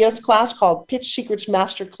 your ideas class called Pitch Secrets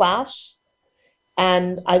Master Class.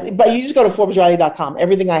 But you just go to ForbesRiley.com.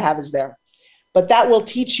 Everything I have is there. But that will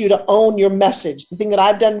teach you to own your message. The thing that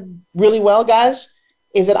I've done really well, guys,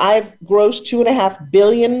 is that I've grossed $2.5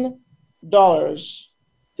 billion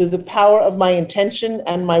through the power of my intention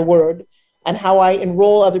and my word and how I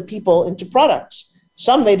enroll other people into products.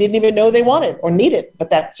 Some they didn't even know they wanted or needed, but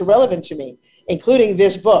that's irrelevant to me, including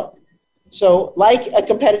this book. So like a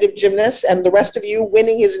competitive gymnast and the rest of you,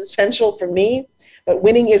 winning is essential for me. But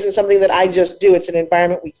winning isn't something that I just do. It's an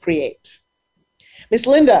environment we create. Miss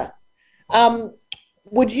Lynda,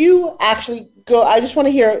 would you actually go, I just want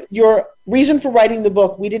to hear your reason for writing the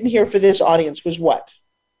book. We didn't hear for this audience was what?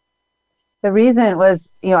 The reason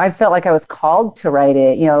was, I felt like I was called to write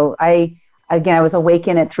it. I was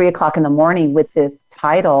awakened at 3:00 in the morning with this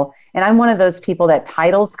title. And I'm one of those people that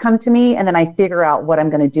titles come to me and then I figure out what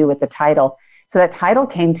I'm going to do with the title. So that title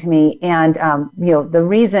came to me and, the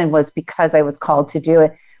reason was because I was called to do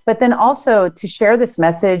it. but then also to share this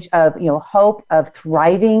message of, hope, of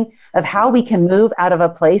thriving, of how we can move out of a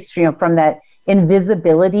place, from that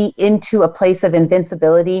invisibility into a place of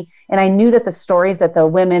invincibility. And I knew that the stories that the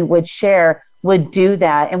women would share would do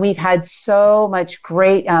that. And we've had so much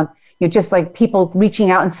great, just like people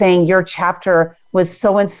reaching out and saying, your chapter was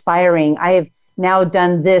so inspiring. I have now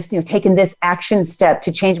done this, taken this action step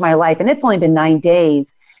to change my life. And it's only been 9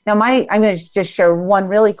 days. Now, I'm going to just share one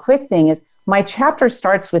really quick thing is my chapter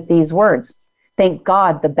starts with these words. Thank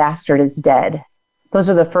God the bastard is dead. Those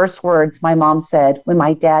are the first words my mom said when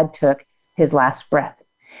my dad took his last breath.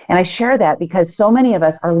 And I share that because so many of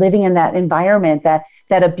us are living in that environment, that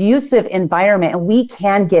abusive environment, and we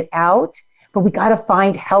can get out, but we got to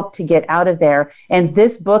find help to get out of there. And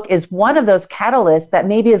this book is one of those catalysts that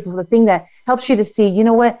maybe is the thing that helps you to see, you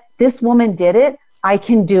know what, this woman did it. I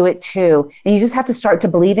can do it too. And you just have to start to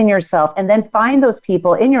believe in yourself and then find those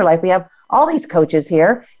people in your life. We have all these coaches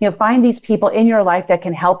here, find these people in your life that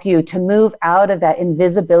can help you to move out of that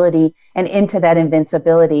invisibility and into that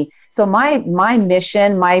invincibility. So my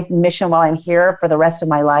mission while I'm here for the rest of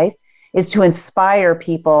my life is to inspire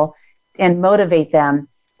people and motivate them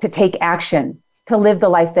to take action, to live the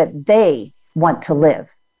life that they want to live,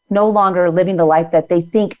 no longer living the life that they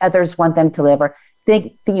think others want them to live, or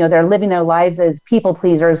think, they're living their lives as people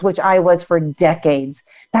pleasers, which I was for decades.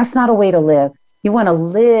 That's not a way to live. You want to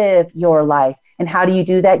live your life. And how do you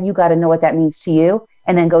do that? You got to know what that means to you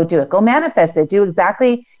and then go do it. Go manifest it. Do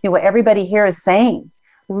exactly what everybody here is saying.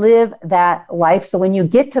 Live that life. So when you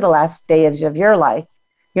get to the last days of your life,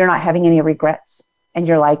 you're not having any regrets. And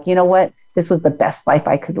you're like, you know what? This was the best life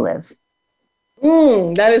I could live.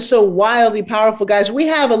 That is so wildly powerful, guys. We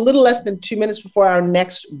have a little less than 2 minutes before our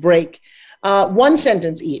next break. One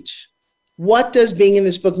sentence each. What does being in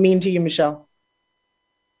this book mean to you, Mischelle?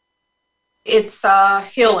 It's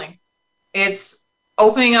healing. It's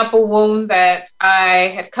opening up a wound that I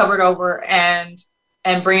had covered over and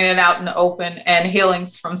bringing it out in the open, and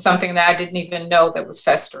healings from something that I didn't even know that was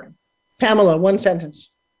festering. Pamela, one sentence.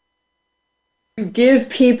 Give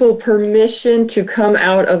people permission to come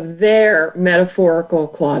out of their metaphorical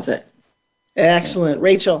closet. Excellent.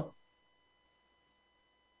 Rachel.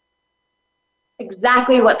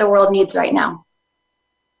 Exactly what the world needs right now.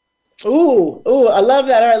 Ooh, I love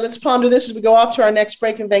that. All right, let's ponder this as we go off to our next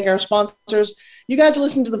break and thank our sponsors. You guys are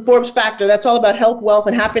listening to The Forbes Factor. That's all about health, wealth,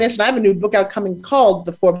 and happiness. And I have a new book out coming called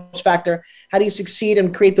The Forbes Factor. How do you succeed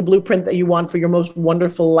and create the blueprint that you want for your most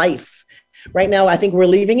wonderful life? Right now, I think we're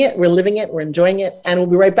leaving it, we're living it, we're enjoying it, and we'll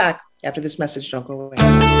be right back after this message. Don't go away.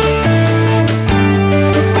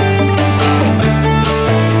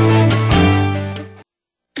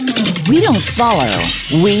 We don't follow,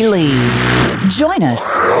 we lead. Join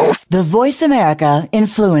us, the Voice America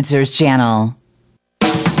Influencers Channel.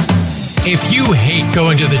 If you hate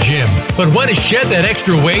going to the gym, but want to shed that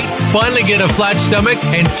extra weight, finally get a flat stomach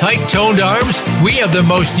and tight toned arms, we have the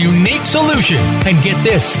most unique solution. And get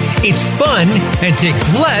this, it's fun and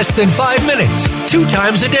takes less than 5 minutes, 2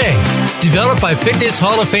 times a day. Developed by Fitness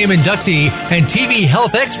Hall of Fame inductee and TV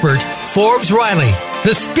health expert, Forbes Riley.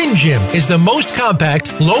 The Spin Gym is the most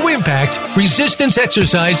compact, low-impact, resistance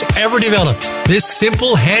exercise ever developed. This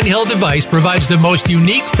simple handheld device provides the most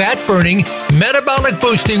unique fat-burning,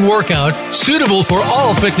 metabolic-boosting workout suitable for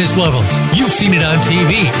all fitness levels. You've seen it on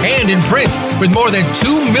TV and in print with more than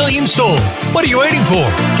 2 million sold. What are you waiting for?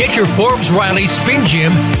 Get your Forbes Riley Spin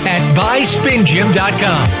Gym at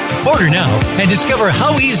buyspingym.com. Order now and discover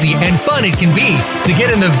how easy and fun it can be to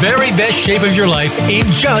get in the very best shape of your life in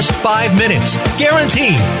just 5 minutes. Guaranteed.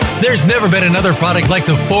 There's never been another product like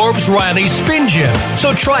the Forbes Riley Spin Gym.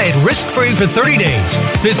 So try it risk-free for 30 days.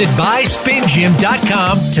 Visit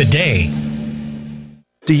buyspingym.com today.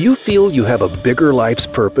 Do you feel you have a bigger life's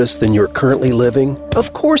purpose than you're currently living?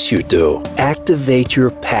 Of course you do. Activate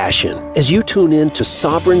your passion as you tune in to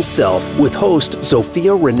Sovereign Self with host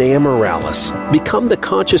Zofia Renea Morales. Become the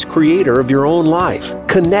conscious creator of your own life.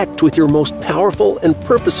 Connect with your most powerful and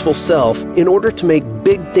purposeful self in order to make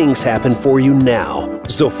big things happen for you now.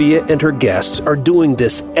 Zofia and her guests are doing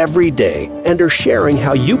this every day and are sharing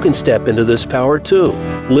how you can step into this power too.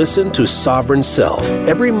 Listen to Sovereign Self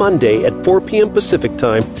every Monday at 4 p.m. Pacific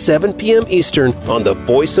Time, 7 p.m. Eastern on the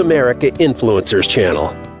Voice America Influencers channel.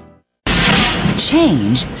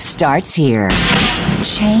 Change starts here.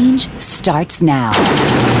 Change starts now.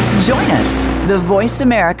 Join us, the Voice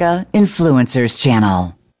America Influencers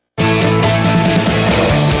channel.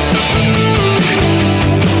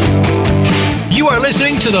 You are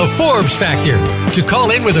listening to to the Forbes Factor. To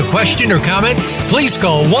call in with a question or comment, please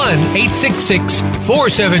call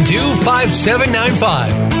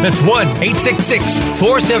 1-866-472-5795. That's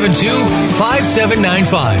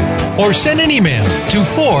 1-866-472-5795. Or send an email to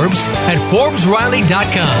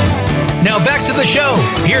Forbes@ForbesRiley.com. Now back to the show.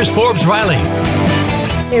 Here's Forbes Riley.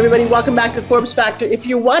 Hey everybody, welcome back to Forbes Factor. If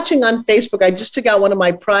you're watching on Facebook, I just took out one of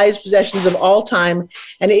my prized possessions of all time,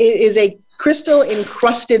 and it is a crystal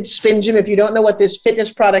encrusted spin gym. If you don't know what this fitness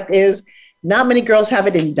product is, not many girls have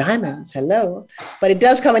it in diamonds. Hello. But it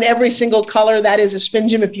does come in every single color. That is a spin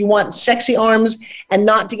gym if you want sexy arms and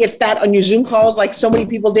not to get fat on your Zoom calls like so many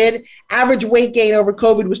people did. Average weight gain over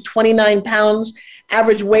COVID was 29 pounds.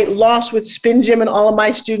 Average weight loss with spin gym and all of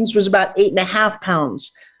my students was about 8.5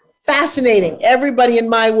 pounds. Fascinating. Everybody in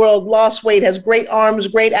my world lost weight, has great arms,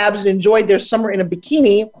 great abs, and enjoyed their summer in a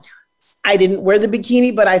bikini. I didn't wear the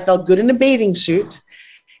bikini, but I felt good in a bathing suit.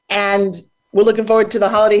 And we're looking forward to the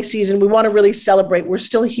holiday season. We want to really celebrate. We're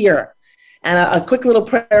still here. And a quick little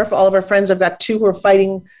prayer for all of our friends. I've got 2 who are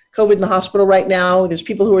fighting COVID in the hospital right now. There's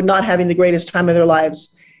people who are not having the greatest time of their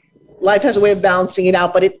lives. Life has a way of balancing it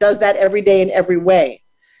out, but it does that every day in every way.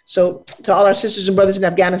 So to all our sisters and brothers in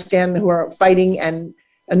Afghanistan who are fighting and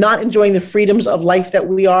not enjoying the freedoms of life that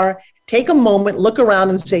we are, take a moment, look around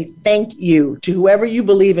and say thank you to whoever you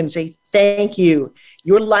believe in. Say thank you.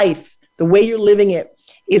 Your life, the way you're living it,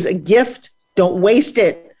 is a gift. Don't waste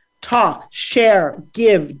it. Talk, share,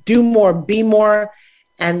 give, do more, be more,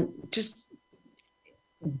 and just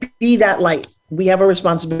be that light. We have a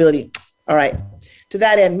responsibility. All right. To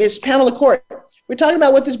that end, Miss Pamela Gort, we're talking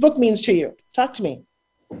about what this book means to you. Talk to me.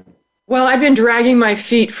 Well, I've been dragging my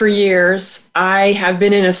feet for years. I have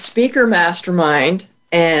been in a speaker mastermind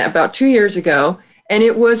about 2 years ago, and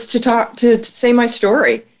it was to say my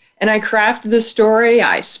story. And I crafted the story.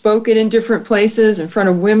 I spoke it in different places in front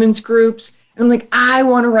of women's groups. And I'm like, I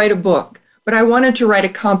want to write a book, but I wanted to write a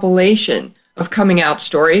compilation of coming out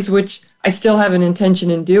stories, which I still have an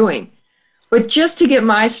intention in doing. But just to get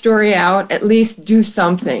my story out, at least do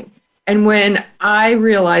something. And when I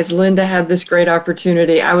realized Lynda had this great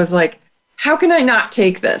opportunity, I was like, how can I not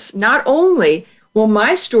take this? Not only will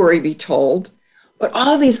my story be told, but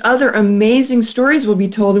all these other amazing stories will be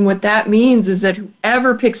told. And what that means is that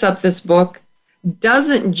whoever picks up this book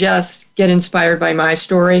doesn't just get inspired by my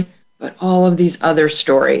story, but all of these other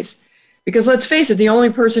stories. Because let's face it, the only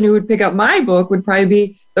person who would pick up my book would probably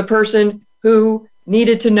be the person who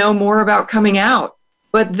needed to know more about coming out.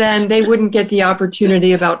 But then they wouldn't get the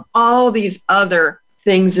opportunity about all these other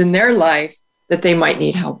things in their life that they might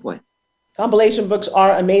need help with. Compilation books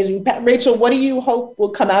are amazing. Rachel, what do you hope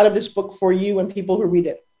will come out of this book for you and people who read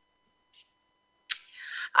it?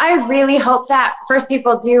 I really hope that first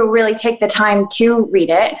people do really take the time to read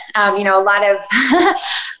it. A lot of,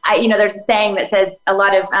 there's a saying that says a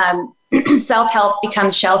lot of self-help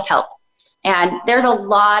becomes shelf-help. And there's a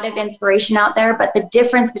lot of inspiration out there, but the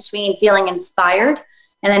difference between feeling inspired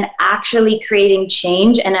and then actually creating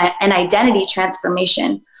change and an identity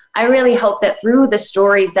transformation. I really hope that through the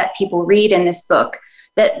stories that people read in this book,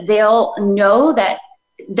 that they'll know that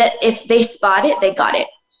if they spot it, they got it.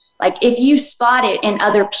 Like if you spot it in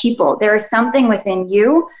other people, there is something within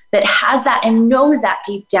you that has that and knows that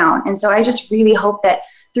deep down. And so I just really hope that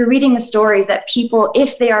through reading the stories that people,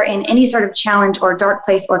 if they are in any sort of challenge or dark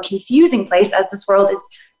place or confusing place, as this world is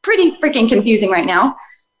pretty freaking confusing right now,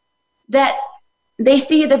 that they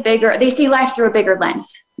see life through a bigger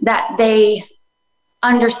lens, that they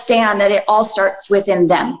understand that it all starts within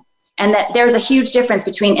them, and that there's a huge difference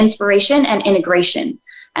between inspiration and integration.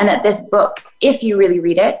 And that this book, if you really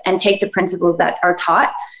read it and take the principles that are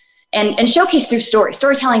taught and showcase through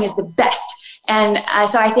storytelling is the best. And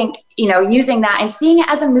so I think, using that and seeing it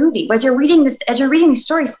as a movie, as you're reading these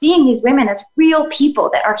stories, seeing these women as real people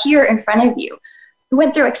that are here in front of you, who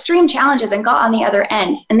went through extreme challenges and got on the other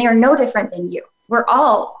end, and they are no different than you. We're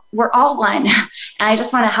all one. And I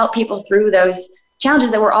just want to help people through those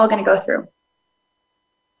challenges that we're all going to go through.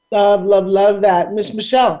 Love that. Miss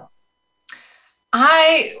Mischelle.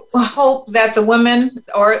 I hope that the women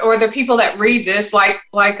or the people that read this, like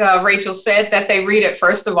Rachel said, that they read it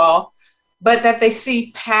first of all, but that they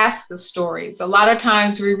see past the stories. A lot of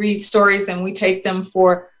times we read stories and we take them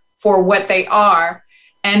for what they are.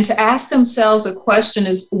 And to ask themselves a question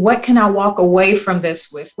is, what can I walk away from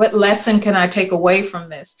this with? What lesson can I take away from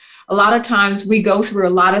this? A lot of times we go through a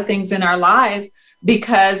lot of things in our lives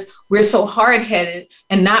because we're so hard-headed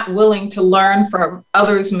and not willing to learn from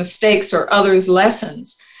others' mistakes or others'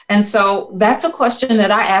 lessons. And so that's a question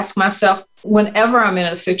that I ask myself whenever I'm in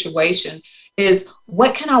a situation is,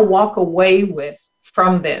 what can I walk away with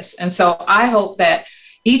from this? And so I hope that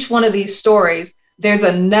each one of these stories there's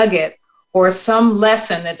a nugget or some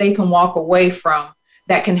lesson that they can walk away from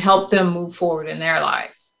that can help them move forward in their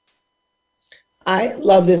lives. I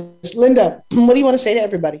love this. Lynda, what do you want to say to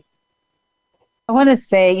everybody? I want to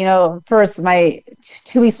say, first, my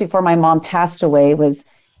 2 weeks before my mom passed away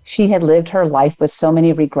she had lived her life with so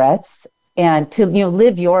many regrets, and to,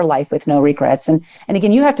 live your life with no regrets. And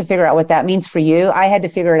again, you have to figure out what that means for you. I had to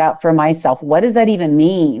figure it out for myself. What does that even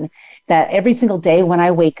mean? That every single day when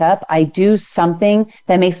I wake up, I do something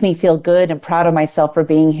that makes me feel good and proud of myself for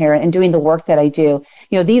being here and doing the work that I do.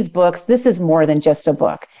 These books, this is more than just a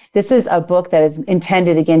book. This is a book that is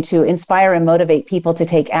intended, again, to inspire and motivate people to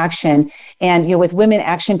take action. And, with Women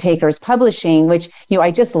Action Takers Publishing, which,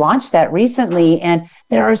 I just launched that recently. And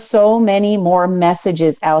there are so many more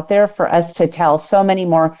messages out there for us to tell, so many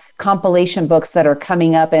more compilation books that are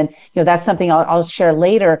coming up. And, that's something I'll share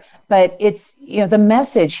later. But it's, the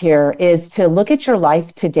message here is to look at your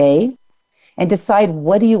life today and decide,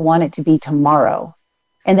 what do you want it to be tomorrow?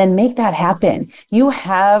 And then make that happen. You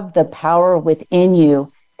have the power within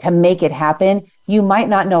you to make it happen. You might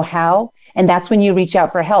not know how, and that's when you reach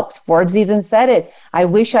out for help. Forbes even said it. I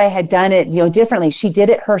wish I had done it, differently. She did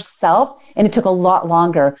it herself, and it took a lot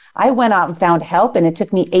longer. I went out and found help, and it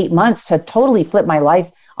took me 8 months to totally flip my life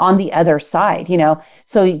on the other side,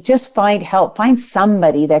 So just find help, find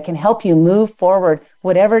somebody that can help you move forward,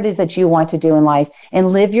 whatever it is that you want to do in life,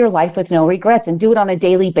 and live your life with no regrets, and do it on a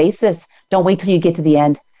daily basis. Don't wait till you get to the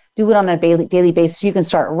end. Do it on a daily basis. You can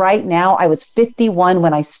start right now. I was 51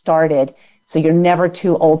 when I started, so you're never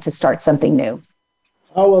too old to start something new.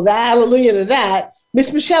 Oh, well, hallelujah to that. Miss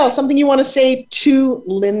Mischelle, something you want to say to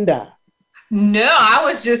Lynda? No, I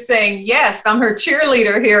was just saying, yes, I'm her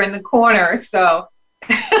cheerleader here in the corner. So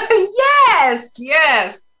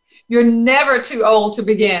yes, you're never too old to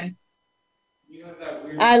begin.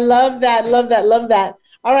 I love that.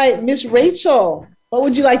 All right, Miss Rachel, what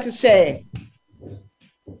would you like to say?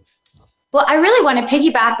 Well, I really want to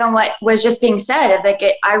piggyback on what was just being said.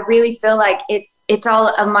 I really feel like it's all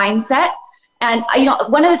a mindset. And,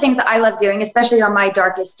 one of the things that I love doing, especially on my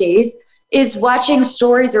darkest days, is watching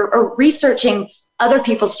stories or researching other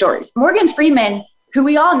people's stories. Morgan Freeman, who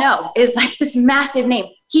we all know is like this massive name.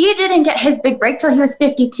 He didn't get his big break till he was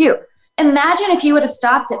 52. Imagine if he would have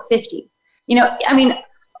stopped at 50.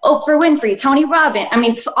 Oprah Winfrey, Tony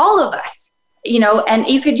Robbins, all of us. And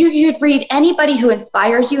you'd read anybody who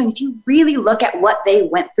inspires you. And if you really look at what they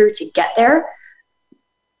went through to get there,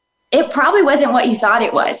 it probably wasn't what you thought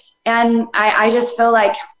it was. And I just feel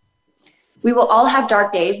like we will all have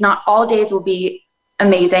dark days. Not all days will be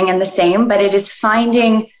amazing and the same, but it is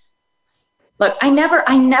I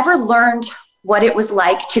never learned what it was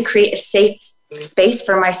like to create a safe space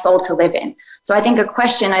for my soul to live in. So I think a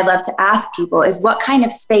question I love to ask people is, what kind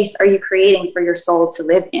of space are you creating for your soul to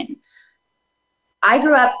live in? I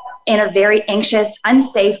grew up in a very anxious,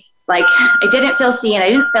 unsafe, I didn't feel seen, I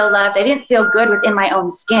didn't feel loved, I didn't feel good within my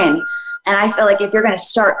own skin. And I feel like if you're going to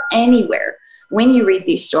start anywhere, when you read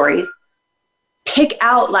these stories, pick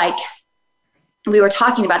out, we were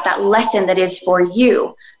talking about, that lesson that is for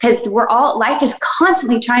you. Because life is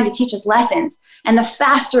constantly trying to teach us lessons. And the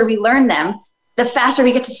faster we learn them, the faster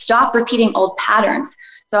we get to stop repeating old patterns.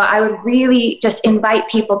 So I would really just invite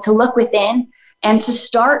people to look within and to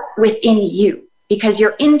start within you. Because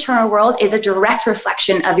your internal world is a direct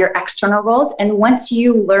reflection of your external world. And once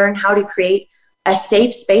you learn how to create a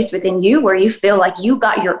safe space within you where you feel like you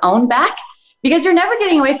got your own back, because you're never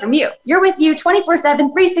getting away from you. You're with you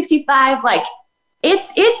 24/7, 365,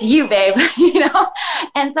 it's you, babe,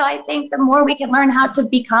 And so I think the more we can learn how to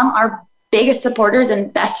become our biggest supporters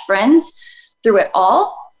and best friends through it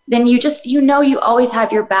all, then you always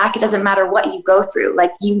have your back. It doesn't matter what you go through.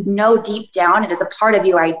 Deep down, it is a part of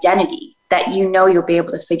your identity that you'll be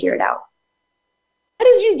able to figure it out. How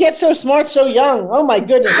did you get so smart so young? Oh my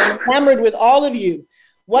goodness, I'm enamored with all of you.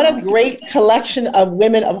 What a great collection of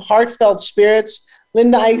women of heartfelt spirits.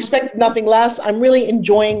 Lynda, I expect nothing less. I'm really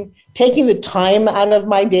enjoying taking the time out of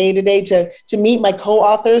my day today to meet my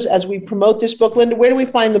co-authors as we promote this book. Lynda, where do we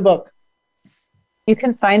find the book? You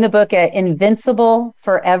can find the book at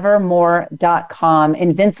invincibleforevermore.com,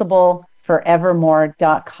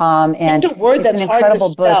 invincibleforevermore.com. And it's a word that's hard to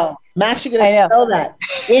spell. I'm actually going to spell that.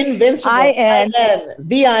 Invincible.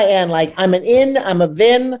 I-N-V-I-N. Like I'm an in, I'm a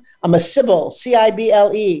vin, I'm a Sybil,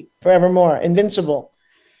 C-I-B-L-E, forevermore. Invincible.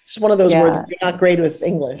 It's one of those words that you're not great with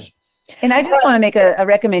English. And I just want to make a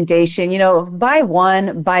recommendation, buy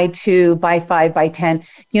 1, buy 2, buy 5, buy 10.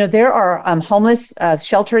 There are homeless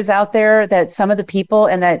shelters out there that some of the people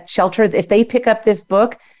in that shelter, if they pick up this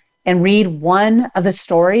book and read one of the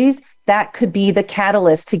stories, that could be the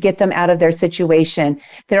catalyst to get them out of their situation.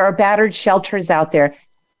 There are battered shelters out there.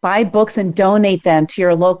 Buy books and donate them to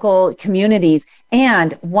your local communities.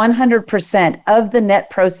 And 100% of the net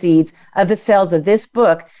proceeds of the sales of this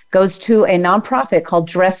book goes to a nonprofit called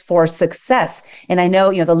Dress for Success. And I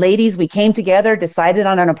know, the ladies, we came together, decided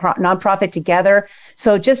on a nonprofit together.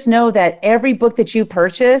 So just know that every book that you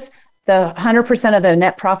purchase, the 100% of the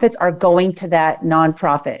net profits are going to that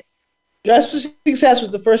nonprofit. Dress for Success was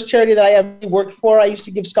the first charity that I ever worked for. I used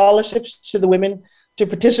to give scholarships to the women to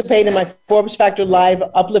participate in my Forbes Factor Live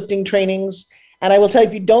uplifting trainings. And I will tell you,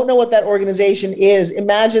 if you don't know what that organization is,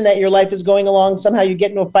 imagine that your life is going along. Somehow you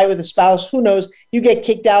get into a fight with a spouse. Who knows? You get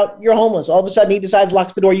kicked out. You're homeless. All of a sudden he decides,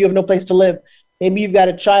 locks the door. You have no place to live. Maybe you've got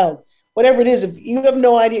a child. Whatever it is, if you have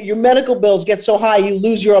no idea, your medical bills get so high, you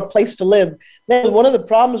lose your place to live. Now, one of the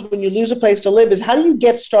problems when you lose a place to live is how do you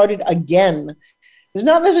get started again? There's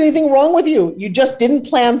not necessarily anything wrong with you. You just didn't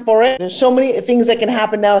plan for it. There's so many things that can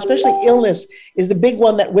happen now, especially illness is the big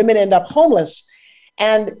one that women end up homeless.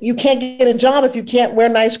 And you can't get a job if you can't wear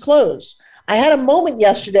nice clothes. I had a moment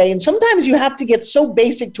yesterday, and sometimes you have to get so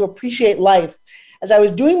basic to appreciate life. As I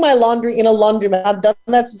was doing my laundry in a laundromat, I've done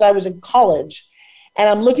that since I was in college. And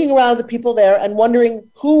I'm looking around at the people there and wondering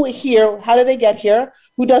who here, how did they get here?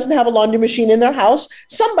 Who doesn't have a laundry machine in their house?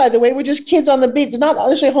 Some, by the way, were just kids on the beach, not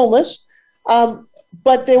honestly homeless.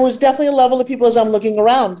 But there was definitely a level of people as I'm looking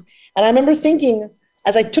around. And I remember thinking,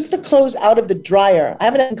 as I took the clothes out of the dryer, I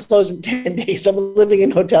haven't had clothes in 10 days, I'm living in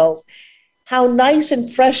hotels, how nice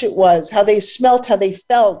and fresh it was, how they smelt, how they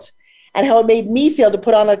felt, and how it made me feel to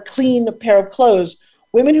put on a clean pair of clothes.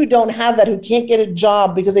 Women who don't have that, who can't get a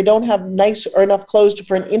job because they don't have nice or enough clothes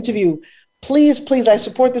for an interview, please, I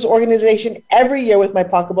support this organization every year with my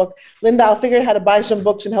pocketbook. Lynda, I'll figure out how to buy some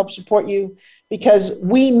books and help support you because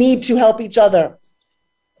we need to help each other.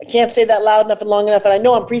 I can't say that loud enough and long enough, and I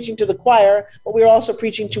know I'm preaching to the choir, but we're also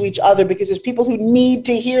preaching to each other because there's people who need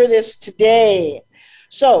to hear this today.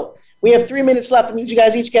 So we have 3 minutes left, and you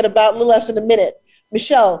guys each get about a little less than a minute.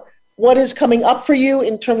 Mischelle, what is coming up for you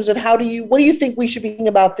in terms of what do you think we should be thinking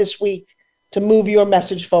about this week to move your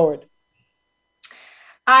message forward?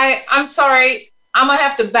 I'm sorry, I'm gonna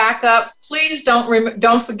have to back up. Please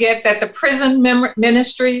don't forget that the prison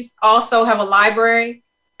ministries also have a library.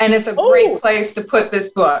 And it's a great place to put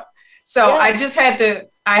this book. So yeah.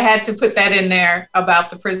 I had to put that in there about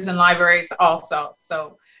the prison libraries also.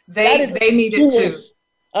 So they need it too.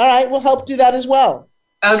 All right, we'll help do that as well.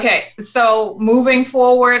 Okay, so moving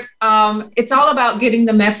forward, it's all about getting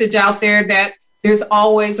the message out there that there's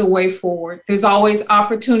always a way forward. There's always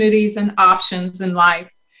opportunities and options in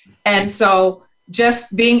life. And so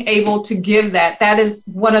just being able to give that is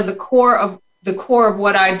one of the core of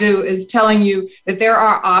what I do is telling you that there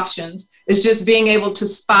are options. It's just being able to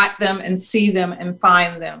spot them and see them and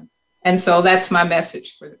find them. And so that's my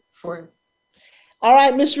message for. All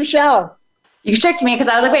right, Miss Rachelle. You tricked me because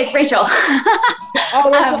I was like, wait, it's Rachel.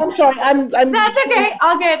 I'm sorry. I'm That's okay.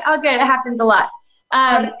 All good. It happens a lot.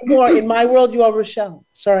 In my world, you are Rachelle.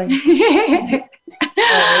 Sorry. All right,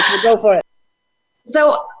 go for it.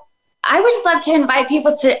 So I would just love to invite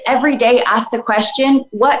people to every day ask the question,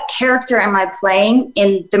 what character am I playing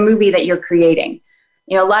in the movie that you're creating?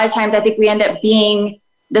 A lot of times I think we end up being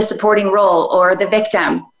the supporting role or the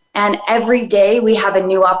victim. And every day we have a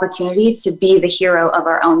new opportunity to be the hero of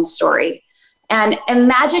our own story. And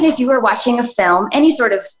imagine if you were watching a film, any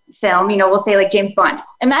sort of film, we'll say like James Bond.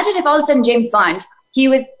 Imagine if all of a sudden James Bond,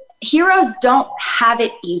 heroes don't have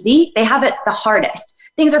it easy. They have it the hardest.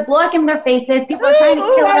 Things are blowing in their faces. People are trying to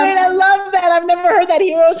kill them. I love that. I've never heard that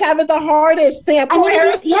heroes have it the hardest thing.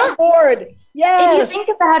 Yes. If you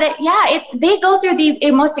think about it, they go through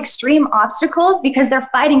the most extreme obstacles because they're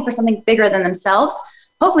fighting for something bigger than themselves,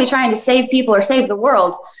 hopefully trying to save people or save the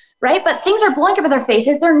world, right? But things are blowing up in their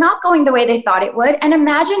faces. They're not going the way they thought it would. And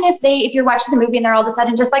imagine if you're watching the movie and they're all of a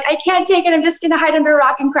sudden just like, I can't take it. I'm just going to hide under a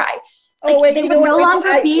rock and cry. They would no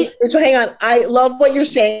longer be. So hang on. I love what you're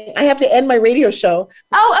saying. I have to end my radio show.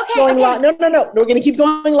 Oh, okay. No. We're going to keep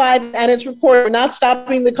going live and it's recorded. We're not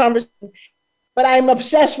stopping the conversation. But I'm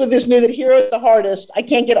obsessed with this that hero is the hardest. I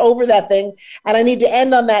can't get over that thing. And I need to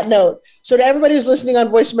end on that note. So to everybody who's listening on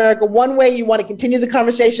Voice America, one way you want to continue the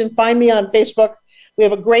conversation, find me on Facebook. We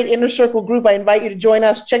have a great Inner Circle group. I invite you to join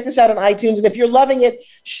us. Check this out on iTunes. And if you're loving it,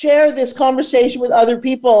 share this conversation with other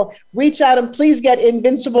people. Reach out and please get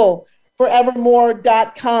Invincible.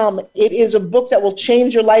 Forevermore.com. It is a book that will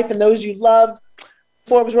change your life and those you love.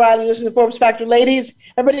 Forbes Riley, listen to Forbes Factor. Ladies,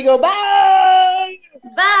 everybody go, bye!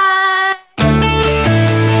 Bye!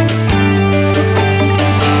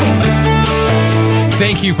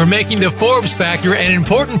 Thank you for making the Forbes Factor an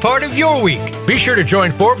important part of your week. Be sure to join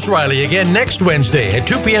Forbes Riley again next Wednesday at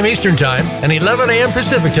 2 p.m. Eastern Time and 11 a.m.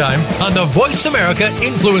 Pacific Time on the Voice America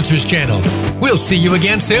Influencers Channel. We'll see you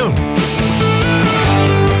again soon.